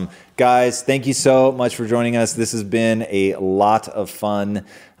 Awesome. Guys, thank you so much for joining us. This has been a lot of fun.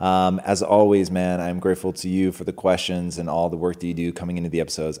 As always, man, I'm grateful to you for the questions and all the work that you do coming into the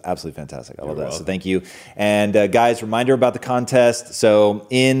episodes. Absolutely fantastic. I love that. So thank you. And guys, reminder about the contest. So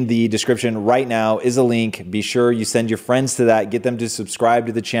in the description right now is a link. Be sure you send your friends to that, get them to subscribe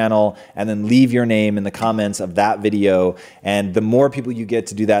to the channel, and then leave your name in the comments of that video. And the more people you get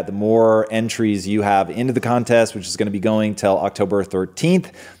to do that, the more entries you have into the contest, which is going to be going till October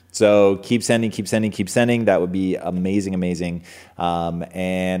 13th. So keep sending. That would be amazing.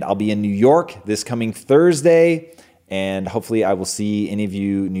 And I'll be in New York this coming Thursday. And hopefully I will see any of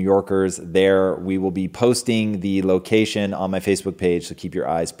you New Yorkers there. We will be posting the location on my Facebook page, so keep your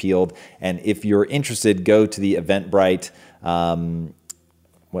eyes peeled. And if you're interested, go to the Eventbrite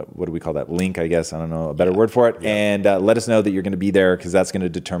what do we call that? Link, I guess. I don't know a better word for it. Yeah. And let us know that you're going to be there because that's going to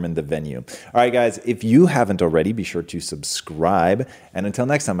determine the venue. All right, guys, if you haven't already, be sure to subscribe. And until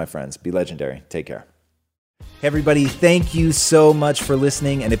next time, my friends, be legendary. Take care. Hey, everybody, thank you so much for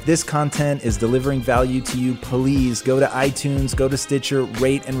listening. And if this content is delivering value to you, please go to iTunes, go to Stitcher,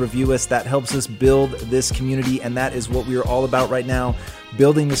 rate and review us. That helps us build this community. And that is what we are all about right now.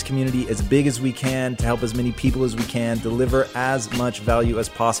 Building this community as big as we can to help as many people as we can, deliver as much value as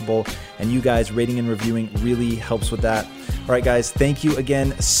possible. And you guys rating and reviewing really helps with that. All right, guys, thank you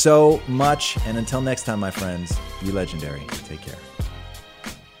again so much. And until next time, my friends, be legendary. Take care.